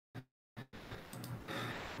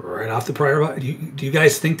 Right off the prior. Do you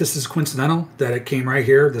guys think this is coincidental that it came right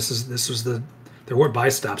here? This was there were buy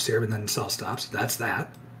stops here, but then sell stops. That's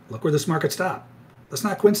that. Look where this market stopped. That's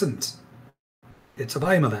not coincidence. It's a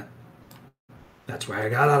volume event. That's why I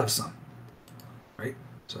got out of some. Right.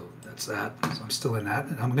 So that's that. So I'm still in that.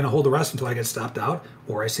 And I'm going to hold the rest until I get stopped out,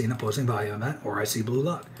 or I see an opposing volume event, or I see blue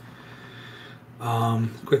luck.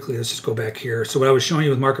 Quickly, let's just go back here. So what I was showing you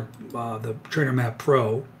with the Tradermap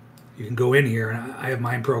Pro, you can go in here, and I have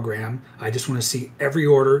mine program. I just want to see every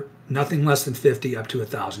order, nothing less than 50 up to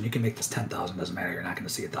 1,000. You can make this 10,000, doesn't matter. You're not going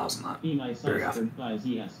to see 1,000 lot very often.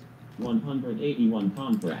 181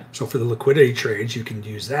 contracts. So for the liquidity trades, you can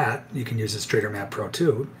use that. You can use this Tradermap Pro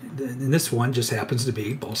too. And this one just happens to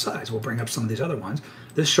be both sides. We'll bring up some of these other ones.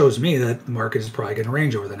 This shows me that the market is probably going to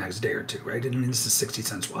range over the next day or two, right? I mean, this is 60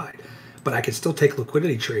 cents wide. But I can still take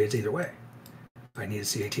liquidity trades either way. I need to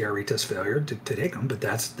see ATR retest failure to take them, but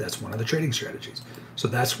that's one of the trading strategies. So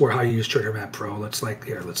that's how you use Tradermap Pro. Let's look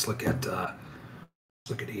at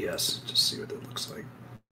ES, just see what that looks like.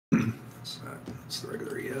 It's the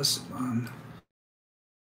regular ES on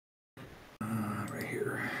right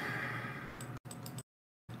here.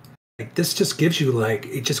 Like this just gives you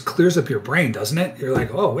it just clears up your brain, doesn't it? You're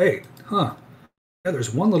like, oh wait, huh? Yeah,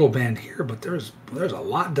 there's one little band here, but there's a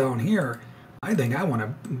lot down here. I think I want to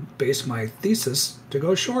base my thesis to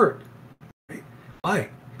go short. Right? Why?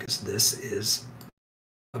 Because this is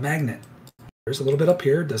a magnet. There's a little bit up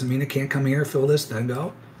here. Doesn't mean it can't come here, fill this, then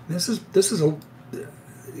go. This is a,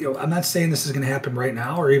 I'm not saying this is going to happen right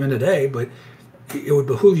now or even today, but it would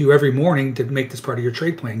behoove you every morning to make this part of your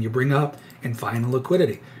trade plan. You bring up and find the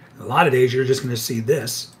liquidity. A lot of days you're just going to see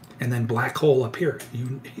this and then black hole up here.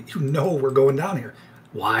 You know we're going down here.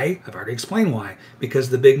 Why? I've already explained why. Because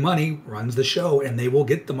the big money runs the show and they will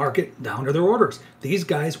get the market down to their orders. These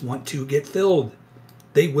guys want to get filled.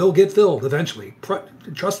 They will get filled eventually.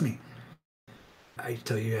 Trust me. I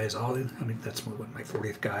tell you guys that's my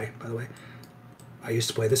 40th guy, by the way. I used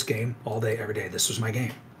to play this game all day, every day. This was my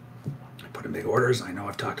game. I put in big orders. I know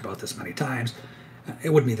I've talked about this many times.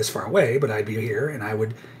 It wouldn't be this far away, but I'd be here and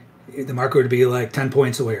the market would be like 10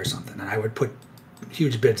 points away or something. And I would put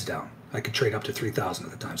huge bids down. I could trade up to 3,000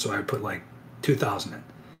 at the time. So I would put like 2,000 in.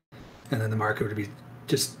 And then the market would be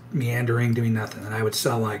just meandering, doing nothing. And I would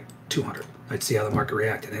sell like 200. I'd see how the market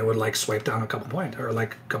reacted. And it would swipe down a couple points or a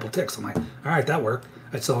couple ticks. I'm like, all right, that worked.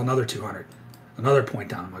 I'd sell another 200. Another point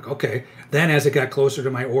down. I'm like, okay. Then as it got closer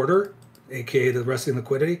to my order, aka the resting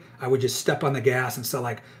liquidity, I would just step on the gas and sell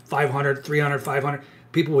like 500, 300, 500.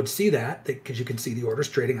 People would see that because you can see the orders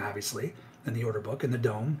trading, obviously, in the order book, in the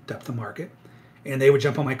dome, depth of market. And they would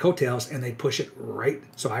jump on my coattails and they'd push it right.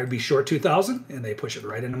 So I would be short 2,000 and they push it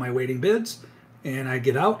right into my waiting bids. And I'd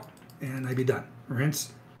get out and I'd be done.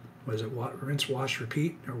 Rinse, rinse, wash,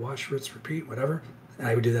 repeat, or wash, rinse, repeat, whatever. And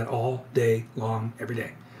I would do that all day long, every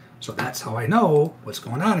day. So that's how I know what's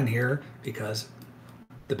going on in here, because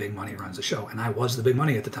the big money runs the show. And I was the big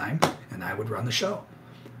money at the time, and I would run the show.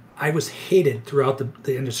 I was hated throughout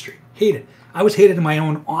the industry. Hated. I was hated in my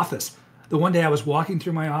own office. The one day I was walking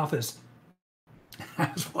through my office,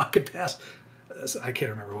 I was walking past, I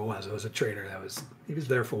can't remember who it was. It was a trader he was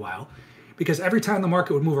there for a while. Because every time the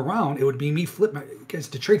market would move around, it would be me because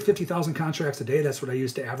to trade 50,000 contracts a day, that's what I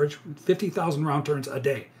used to average, 50,000 round turns a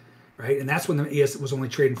day, right? And that's when the ES was only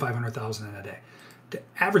trading 500,000 in a day. To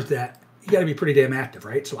average that, you got to be pretty damn active,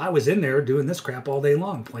 right? So I was in there doing this crap all day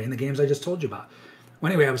long, playing the games I just told you about.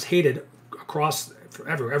 Well, anyway, I was hated across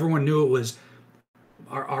forever. Everyone knew it was,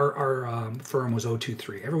 our firm was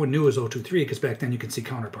 023. Everyone knew it was 023 because back then you could see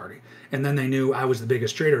counterparty. And then they knew I was the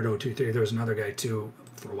biggest trader at 023. There was another guy too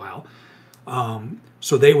for a while.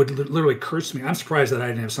 So they would literally curse me. I'm surprised that I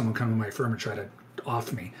didn't have someone come to my firm and try to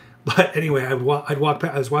off me. But anyway, I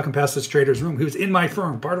was walking past this trader's room. He was in my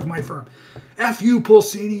firm, part of my firm. F you,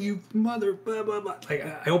 Pulcini, you mother, blah, blah, blah.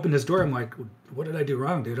 I opened his door. I'm like, what did I do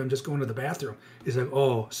wrong, dude? I'm just going to the bathroom. He's like,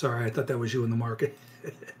 oh, sorry. I thought that was you in the market.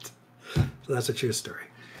 So that's a true story.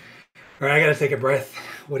 All right, I got to take a breath.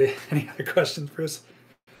 Any other questions, Bruce?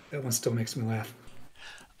 That one still makes me laugh.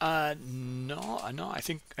 No, I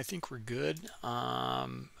think we're good.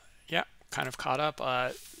 Yeah, kind of caught up.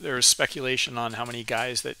 There was speculation on how many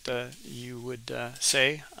guys that you would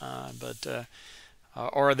say, but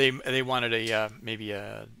or they wanted maybe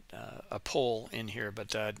a poll in here,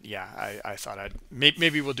 but yeah, I thought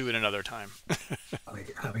maybe we'll do it another time.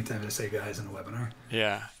 How many times I say guys in the webinar?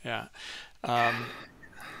 Yeah.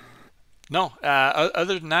 No,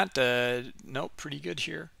 other than that, no, pretty good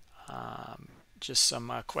here. Just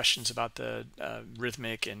some questions about the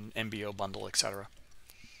Rhythmic and MBO bundle, etc.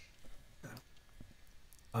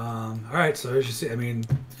 All right, so as you see, I mean,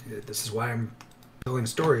 this is why I'm telling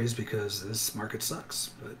stories, because this market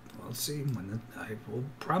sucks. But let's see. I will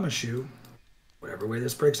promise you, whatever way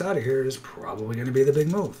this breaks out of here is probably going to be the big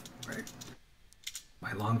move, right?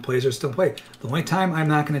 My long plays are still played. The only time I'm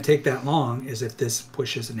not going to take that long is if this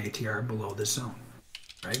pushes an ATR below this zone.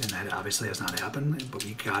 Right, and that obviously has not happened, but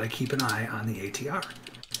we got to keep an eye on the ATR.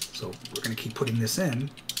 So we're going to keep putting this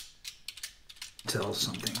in until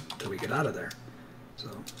we get out of there. So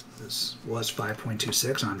this was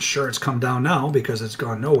 5.26. I'm sure it's come down now because it's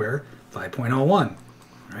gone nowhere. 5.01,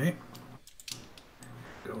 right?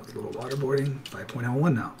 Go with a little waterboarding,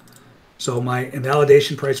 5.01 now. So my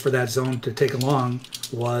invalidation price for that zone to take along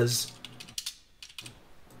was,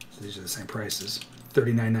 so these are the same prices,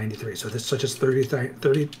 39.93. So this such as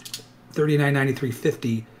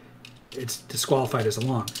 39.93.50, it's disqualified as a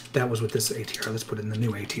long. That was with this ATR. Let's put in the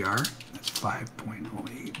new ATR. That's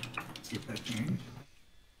 5.08. See if that changed.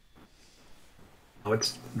 Oh,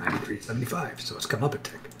 it's 93.75, so it's come up a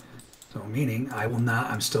tick. So meaning I will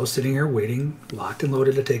not, I'm still sitting here waiting, locked and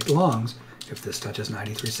loaded to take the longs. If this touches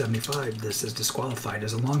 93.75, this is disqualified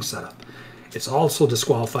as a long setup. It's also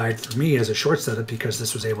disqualified for me as a short setup because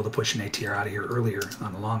this was able to push an ATR out of here earlier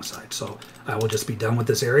on the long side. So I will just be done with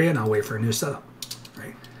this area and I'll wait for a new setup,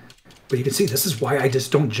 right? But you can see this is why I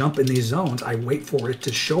just don't jump in these zones. I wait for it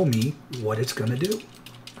to show me what it's going to do.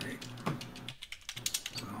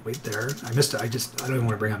 Wait there. I missed it. I don't even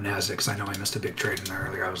want to bring up NASDAQ because I know I missed a big trade in there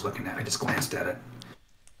earlier. I was looking at. I just glanced at it.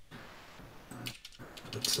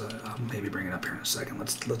 Let's. I'll maybe bring it up here in a second.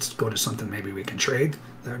 Let's go to something maybe we can trade.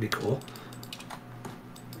 That would be cool.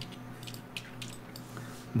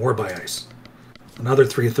 More buy ice. Another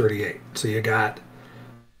 338. So you got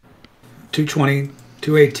 220,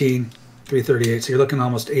 218, 338. So you're looking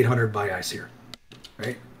almost 800 buy ice here,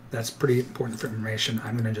 right? That's pretty important information.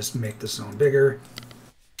 I'm going to just make this zone bigger.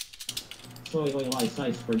 Soy oil ice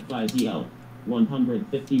iceberg 5DL,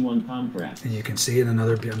 151 contracts. And you can see in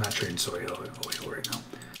another, I'm not trading soy oil right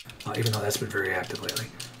now, even though that's been very active lately.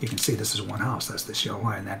 You can see this is one house. That's this yellow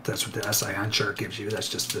line. That's what the SI on chart gives you. That's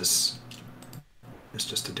just this. It's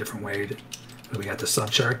just a different way to. We got the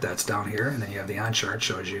sub chart that's down here, and then you have the on chart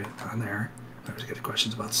shows you on there. I always get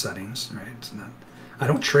questions about settings, right? It's not. I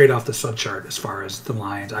don't trade off the sub chart as far as the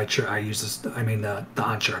lines. I use this. I mean the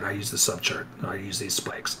on chart. I use the sub chart. I use these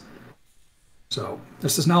spikes. So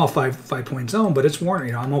this is now a 5-point zone, but it's warning.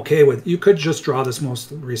 You know, I'm okay with. You could just draw this most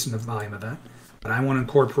recent volume event, but I want to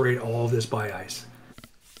incorporate all of this buy ice.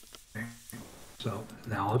 Okay. So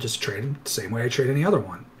now I'll just trade them the same way I trade any other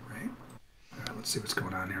one, right? All right, let's see what's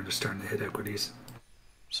going on here. I'm just starting to hit equities.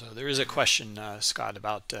 So there is a question, Scott,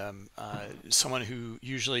 about someone who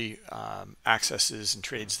usually accesses and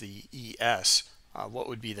trades the ES. What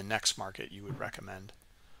would be the next market you would recommend?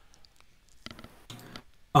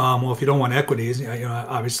 Well, if you don't want equities, you know,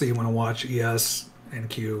 obviously you want to watch ES,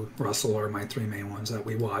 NQ, Russell are my three main ones that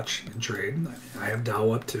we watch and trade. I have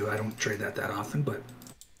Dow up too. I don't trade that often, but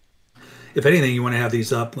if anything, you want to have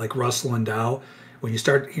these up like Russell and Dow. When you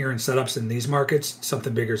start hearing setups in these markets,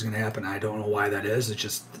 something bigger is going to happen. I don't know why that is. It's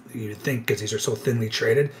just you think because these are so thinly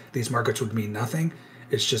traded, these markets would mean nothing.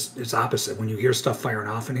 It's opposite. When you hear stuff firing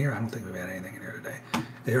off in here, I don't think we've had anything in here today.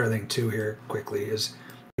 The other thing too here quickly is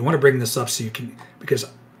you want to bring this up so you can, because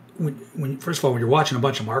when first of all, when you're watching a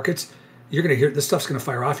bunch of markets, you're going to hear this stuff's going to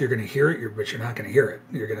fire off. You're going to hear it, but you're not going to hear it.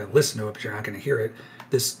 You're going to listen to it, but you're not going to hear it.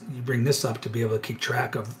 You bring this up to be able to keep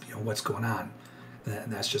track of what's going on.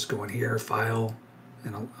 And that's just going here, file,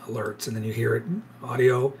 and alerts, and then you hear it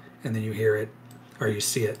audio, and then you hear it or you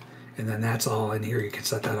see it, and then that's all in here. You can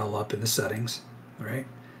set that all up in the settings, right?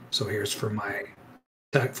 So here's for my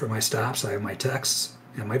stops. I have my texts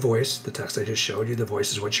and my voice. The text I just showed you, the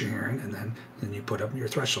voice is what you're hearing, and then you put up your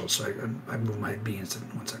threshold. So I move my beans to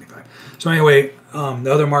 175. So anyway,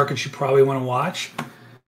 the other markets you probably want to watch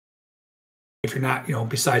if you're not,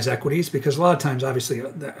 besides equities, because a lot of times, obviously,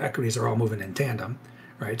 the equities are all moving in tandem,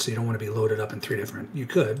 right? So you don't want to be loaded up in three different. You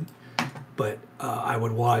could, but I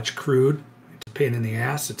would watch crude. It's a pain in the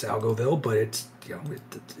ass. It's Algoville, but it's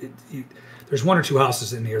there's one or two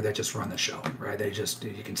houses in here that just run the show, right?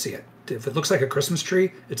 You can see it. If it looks like a Christmas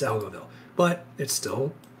tree, it's Algoville, but it's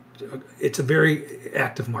a very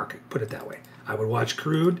active market. Put it that way. I would watch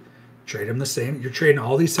crude. Trade them the same. You're trading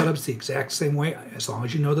all these setups the exact same way, as long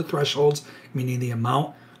as you know the thresholds, meaning the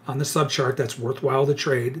amount on the sub chart that's worthwhile to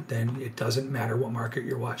trade. Then it doesn't matter what market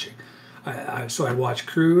you're watching. So I watch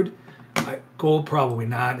crude, gold probably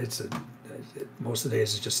not. Most of the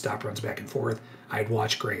days it's just stop runs back and forth. I'd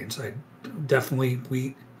watch grains. I'd definitely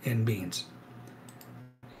wheat and beans,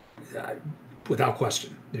 without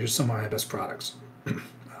question. They're some of my best products. Let's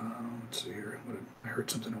see here. I heard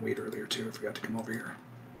something on wheat earlier too. I forgot to come over here.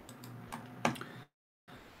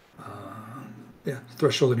 Yeah,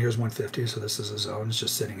 threshold in here is 150, so this is a zone. It's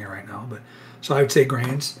just sitting here right now. So I would say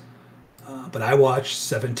grains, but I watch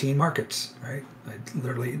 17 markets, right? A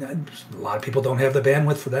lot of people don't have the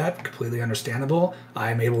bandwidth for that. Completely understandable.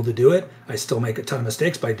 I'm able to do it. I still make a ton of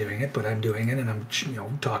mistakes by doing it, but I'm doing it, and I'm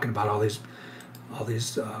talking about all these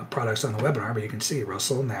products on the webinar. But you can see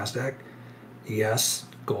Russell, NASDAQ, ES,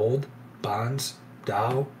 gold, bonds,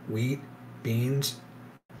 Dow, wheat, beans,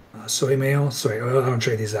 soy meal, soy oil. I don't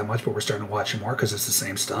trade these that much, but we're starting to watch them more because it's the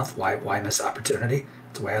same stuff. Why miss opportunity?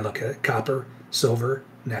 That's the way I look at it. Copper, silver,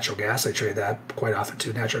 natural gas. I trade that quite often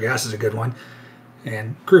too. Natural gas is a good one.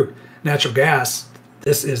 And crude. Natural gas,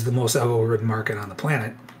 this is the most algo-ridden market on the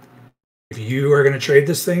planet. If you are going to trade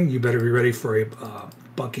this thing, you better be ready for a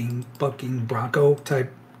bucking bronco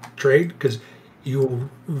type trade, because you will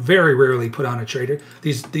very rarely put on a trader.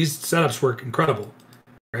 These setups work incredible.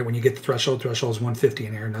 Right, when you get the threshold is 150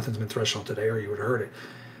 in here. Nothing's been threshold today, or you would have heard it.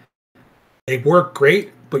 They work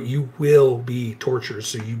great, but you will be tortured.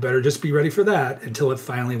 So you better just be ready for that until it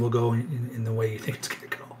finally will go in the way you think it's going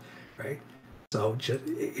to go. Right. So just,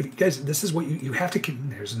 if you guys, this is what you have to.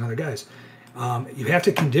 There's another guys. You have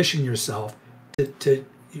to condition yourself to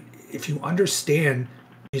if you understand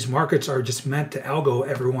these markets are just meant to algo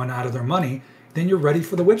everyone out of their money, then you're ready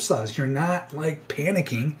for the whipsaws. You're not like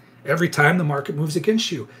panicking every time the market moves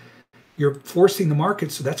against you. You're forcing the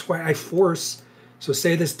market. So that's why I force. So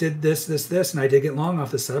say this did this, and I did get long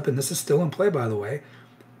off the setup, and this is still in play, by the way.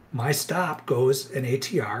 My stop goes an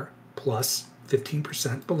ATR plus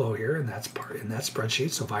 15% below here, and that's part in that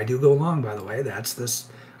spreadsheet. So if I do go long, by the way, that's this.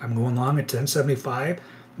 I'm going long at 1075.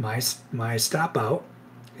 My stop out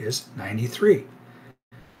is 93.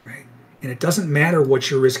 Right? And it doesn't matter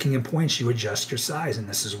what you're risking in points, you adjust your size, and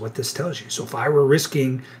this is what this tells you. So if I were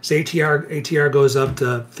risking, say ATR goes up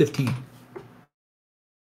to 15,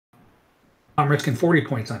 I'm risking 40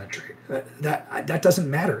 points on a trade. That doesn't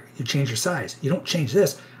matter. You change your size. You don't change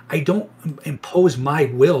this. I don't impose my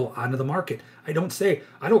will onto the market. I don't say,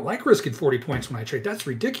 I don't like risking 40 points when I trade. That's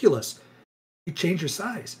ridiculous. You change your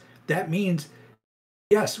size. That means,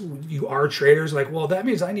 yes, you are traders like, well, that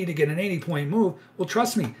means I need to get an 80-point move. Well,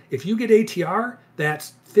 trust me, if you get ATR,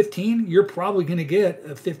 that's 15, you're probably going to get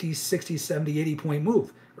a 50, 60, 70, 80-point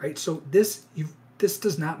move, right? So this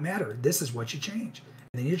does not matter. This is what you change.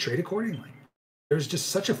 And then you trade accordingly. There's just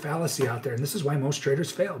such a fallacy out there, and this is why most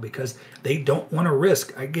traders fail, because they don't want to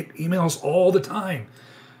risk. I get emails all the time.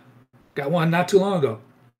 Got one not too long ago.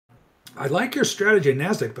 I like your strategy in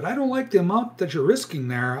NASDAQ, but I don't like the amount that you're risking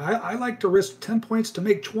there. I like to risk 10 points to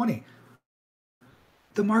make 20.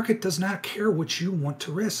 The market does not care what you want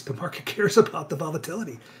to risk. The market cares about the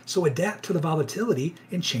volatility. So adapt to the volatility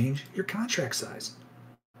and change your contract size.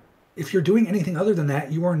 If you're doing anything other than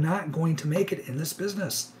that, you are not going to make it in this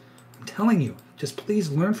business. I'm telling you, just please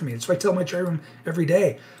learn from me. That's why I tell my trade room every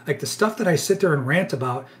day. Like the stuff that I sit there and rant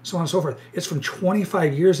about, so on and so forth, it's from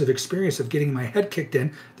 25 years of experience of getting my head kicked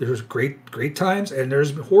in. There's great times and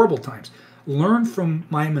there's horrible times. Learn from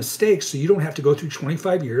my mistakes so you don't have to go through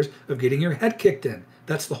 25 years of getting your head kicked in.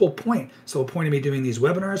 That's the whole point. It's the whole point of me doing these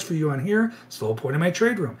webinars for you on here. It's the whole point of my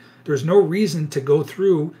trade room. There's no reason to go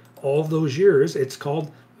through all those years. It's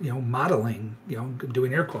called modeling,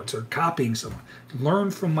 doing air quotes or copying someone. Learn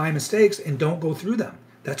from my mistakes and don't go through them.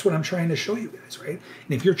 That's what I'm trying to show you guys, right? And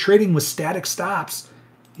if you're trading with static stops,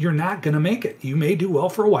 you're not going to make it. You may do well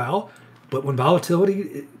for a while, but when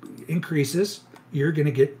volatility increases, you're going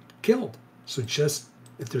to get killed. So just,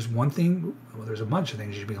 if there's one thing, well, there's a bunch of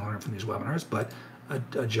things you should be learning from these webinars, but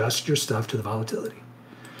adjust your stuff to the volatility.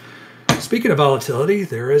 Speaking of volatility,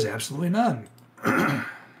 there is absolutely none.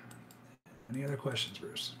 Any other questions,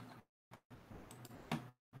 Bruce?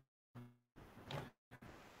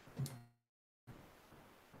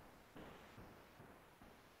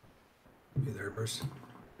 You there, Bruce?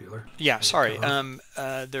 Bueller? Yeah, sorry.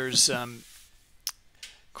 There's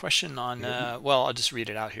question on, well, I'll just read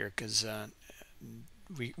it out here because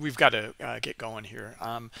we've got to get going here.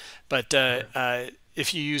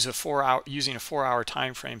 If you use using a 4-hour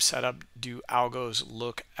time frame setup, do algos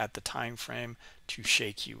look at the time frame to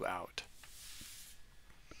shake you out?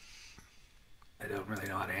 I don't really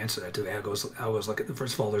know how to answer that. Do algos look at,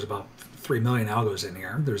 first of all, there's about 3 million algos in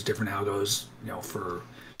here. There's different algos, for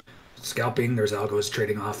scalping. There's algos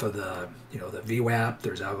trading off of the, the VWAP.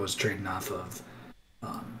 There's algos trading off of,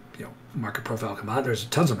 market profile commodity. There's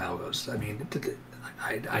tons of algos. I mean,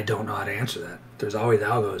 I don't know how to answer that. There's always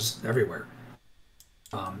algos everywhere.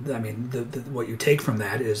 What you take from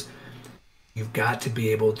that is you've got to be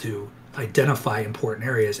able to identify important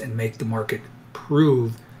areas and make the market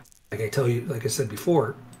prove. Like I said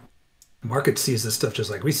before, the market sees this stuff just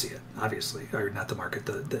like we see it, obviously. Or not the market,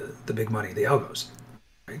 the big money, the algos.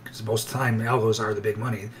 Right? Because most of the time, the algos are the big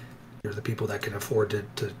money. They're the people that can afford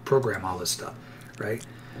to program all this stuff, right?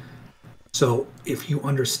 So if you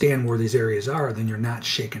understand where these areas are, then you're not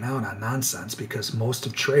shaken out on nonsense, because most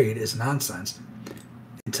of trade is nonsense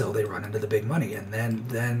until they run into the big money. And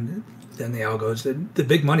then the algos, the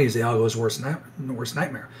big money is the algo's worst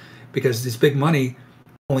nightmare. because this big money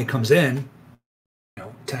only comes in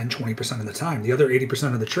 10-20% of the time. The other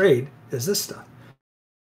 80% of the trade is this stuff.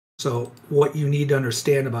 So what you need to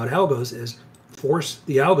understand about algos is force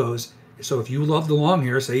the algos. So if you love the long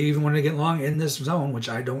here, say you even want to get long in this zone, which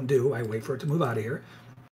I don't do, I wait for it to move out of here.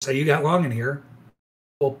 Say you got long in here,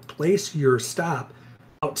 well, place your stop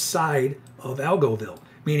outside of Algoville.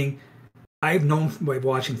 Meaning, I've known by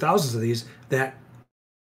watching thousands of these that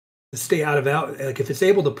to stay out of like if it's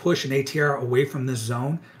able to push an ATR away from this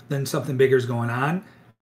zone, then something bigger is going on,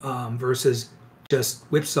 versus just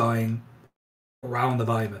whipsawing around the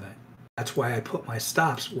volume event. That's why I put my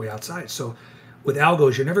stops way outside. So with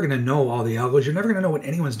algos, you're never going to know all the algos. You're never going to know what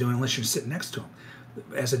anyone's doing unless you're sitting next to them.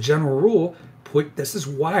 As a general rule, this is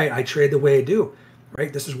why I trade the way I do,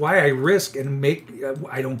 right? This is why I risk and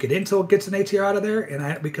I don't get in until it gets an ATR out of there,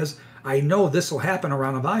 and because I know this will happen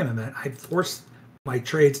around a volume event. I force my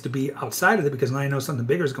trades to be outside of it because I know something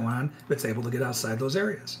bigger is going on if it's able to get outside those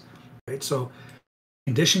areas, right? So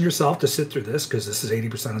condition yourself to sit through this because this is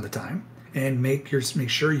 80% of the time, and make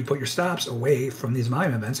sure you put your stops away from these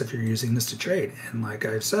volume events if you're using this to trade. And like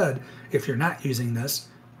I've said, if you're not using this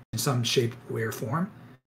in some shape, way, or form,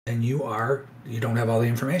 then you don't have all the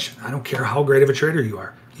information. I don't care how great of a trader you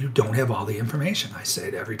are. You don't have all the information. I say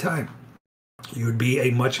it every time. You would be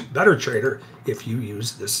a much better trader if you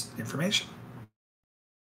use this information.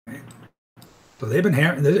 Right? So they've been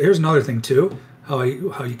here's another thing too, how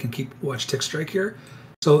you can watch tick strike here.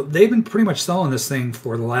 So they've been pretty much selling this thing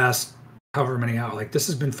for the last however many hours. Like this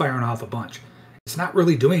has been firing off a bunch. It's not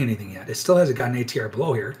really doing anything yet. It still hasn't got an ATR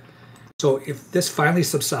below here. So if this finally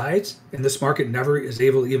subsides and this market never is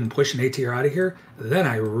able to even push an ATR out of here, then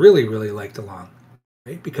I really, really like the long,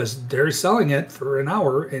 right? Because they're selling it for an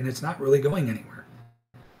hour and it's not really going anywhere.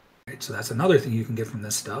 Right? So that's another thing you can get from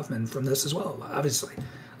this stuff and from this as well, obviously.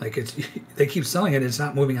 Like they keep selling it, it's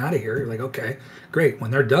not moving out of here. You're like, okay, great.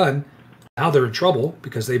 When they're done, now they're in trouble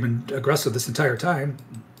because they've been aggressive this entire time,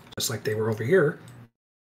 just like they were over here,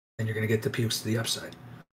 and you're going to get the pukes to the upside.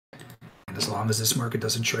 And as long as this market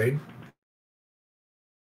doesn't trade,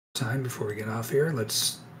 time before we get off here,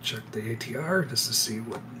 let's check the ATR just to see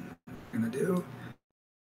what we're going to do.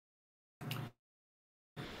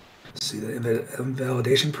 See the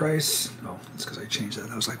invalidation price. Oh, it's because I changed that.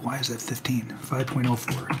 I was like, why is that 15?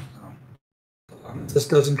 5.04. So, this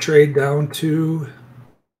doesn't trade down to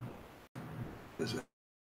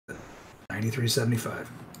 93.75. It's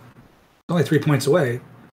only 3 points away.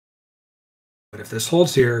 But if this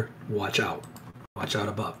holds here, watch out. Watch out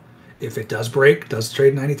above. If it does trade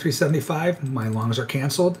 93.75, my longs are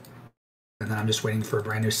canceled. And then I'm just waiting for a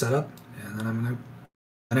brand new setup. And then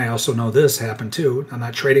and I also know this happened too. I'm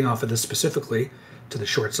not trading off of this specifically to the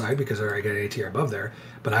short side because I already got an ATR above there.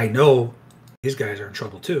 But I know these guys are in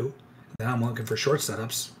trouble too. Then I'm looking for short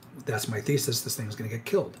setups. That's my thesis. This thing's going to get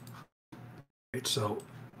killed. Right, so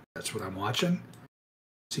that's what I'm watching.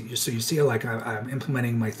 So you see like I'm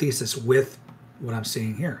implementing my thesis with what I'm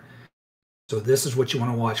seeing here. So this is what you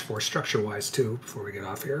want to watch for structure-wise too before we get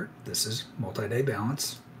off here. This is multi-day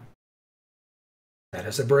balance. That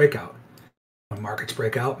is a breakout. When markets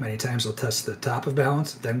break out, many times they'll test the top of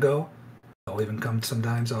balance, then go. They'll even come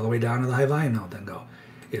sometimes all the way down to the high volume node, then go.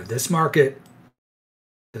 If this market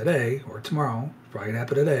today or tomorrow, probably going to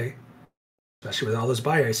happen today, especially with all this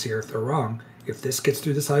buy ice here, if they're wrong, if this gets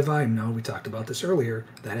through this high volume node, we talked about this earlier,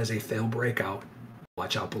 that is a failed breakout.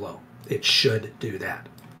 Watch out below. It should do that.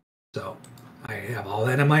 So I have all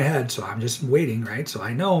that in my head, so I'm just waiting, right? So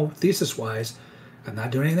I know thesis-wise, I'm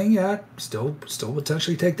not doing anything yet. Still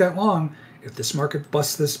potentially take that long. If this market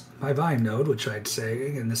busts this high volume node, which I'd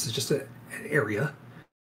say, and this is just an area,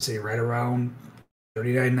 say right around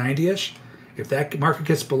 39.90-ish, if that market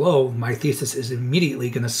gets below, my thesis is immediately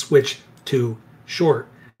going to switch to short.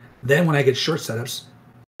 Then when I get short setups,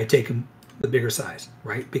 I take them the bigger size,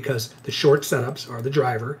 right? Because the short setups are the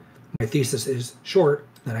driver. My thesis is short,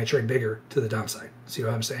 then I trade bigger to the downside. See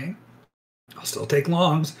what I'm saying? I'll still take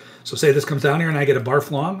longs. So say this comes down here and I get a barf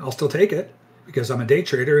long, I'll still take it because I'm a day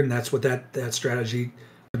trader and that's what that strategy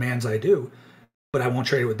demands I do. But I won't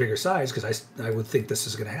trade it with bigger size because I would think this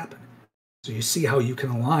is going to happen. So you see how you can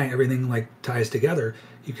align everything like ties together.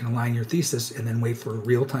 You can align your thesis and then wait for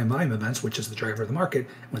real-time volume events, which is the driver of the market.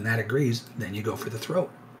 When that agrees, then you go for the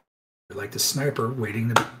throat. You're like the sniper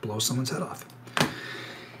waiting to blow someone's head off.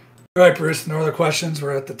 All right, Bruce, no other questions.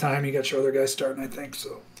 We're at the time. You got your other guys starting, I think.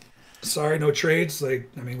 So sorry, no trades. I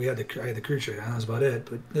had the crew trade. That was about it.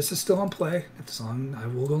 But this is still on play. If it's long, I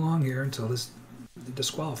will go long here until this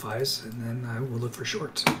disqualifies, and then I will look for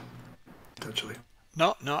shorts. Potentially.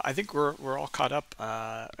 No, I think we're all caught up.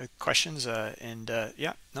 Questions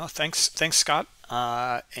yeah. No, thanks, Scott.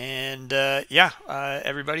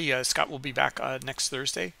 Everybody, Scott will be back next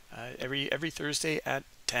Thursday, every Thursday at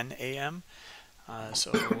 10 a.m.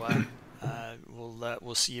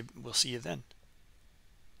 We'll see you then.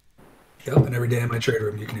 Yep, and every day in my trade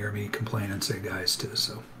room, you can hear me complain and say "guys" too.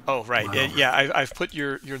 So. Oh right, I've put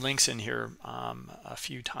your links in here a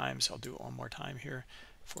few times. I'll do it one more time here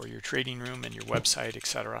for your trading room and your website,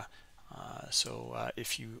 etc.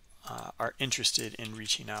 If you are interested in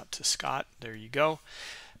reaching out to Scott, there you go.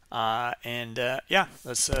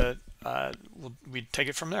 Let's we take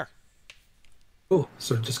it from there. Cool.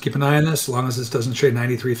 So just keep an eye on this. As long as this doesn't trade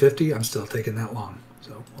 93.50, I'm still taking that long.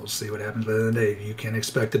 So we'll see what happens by the end of the day. You can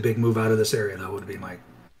expect a big move out of this area. That would be my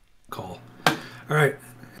call. All right.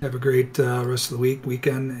 Have a great rest of the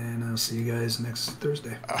weekend, and I'll see you guys next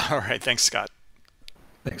Thursday. All right. Thanks, Scott.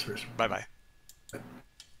 Thanks, Bruce. Bye-bye.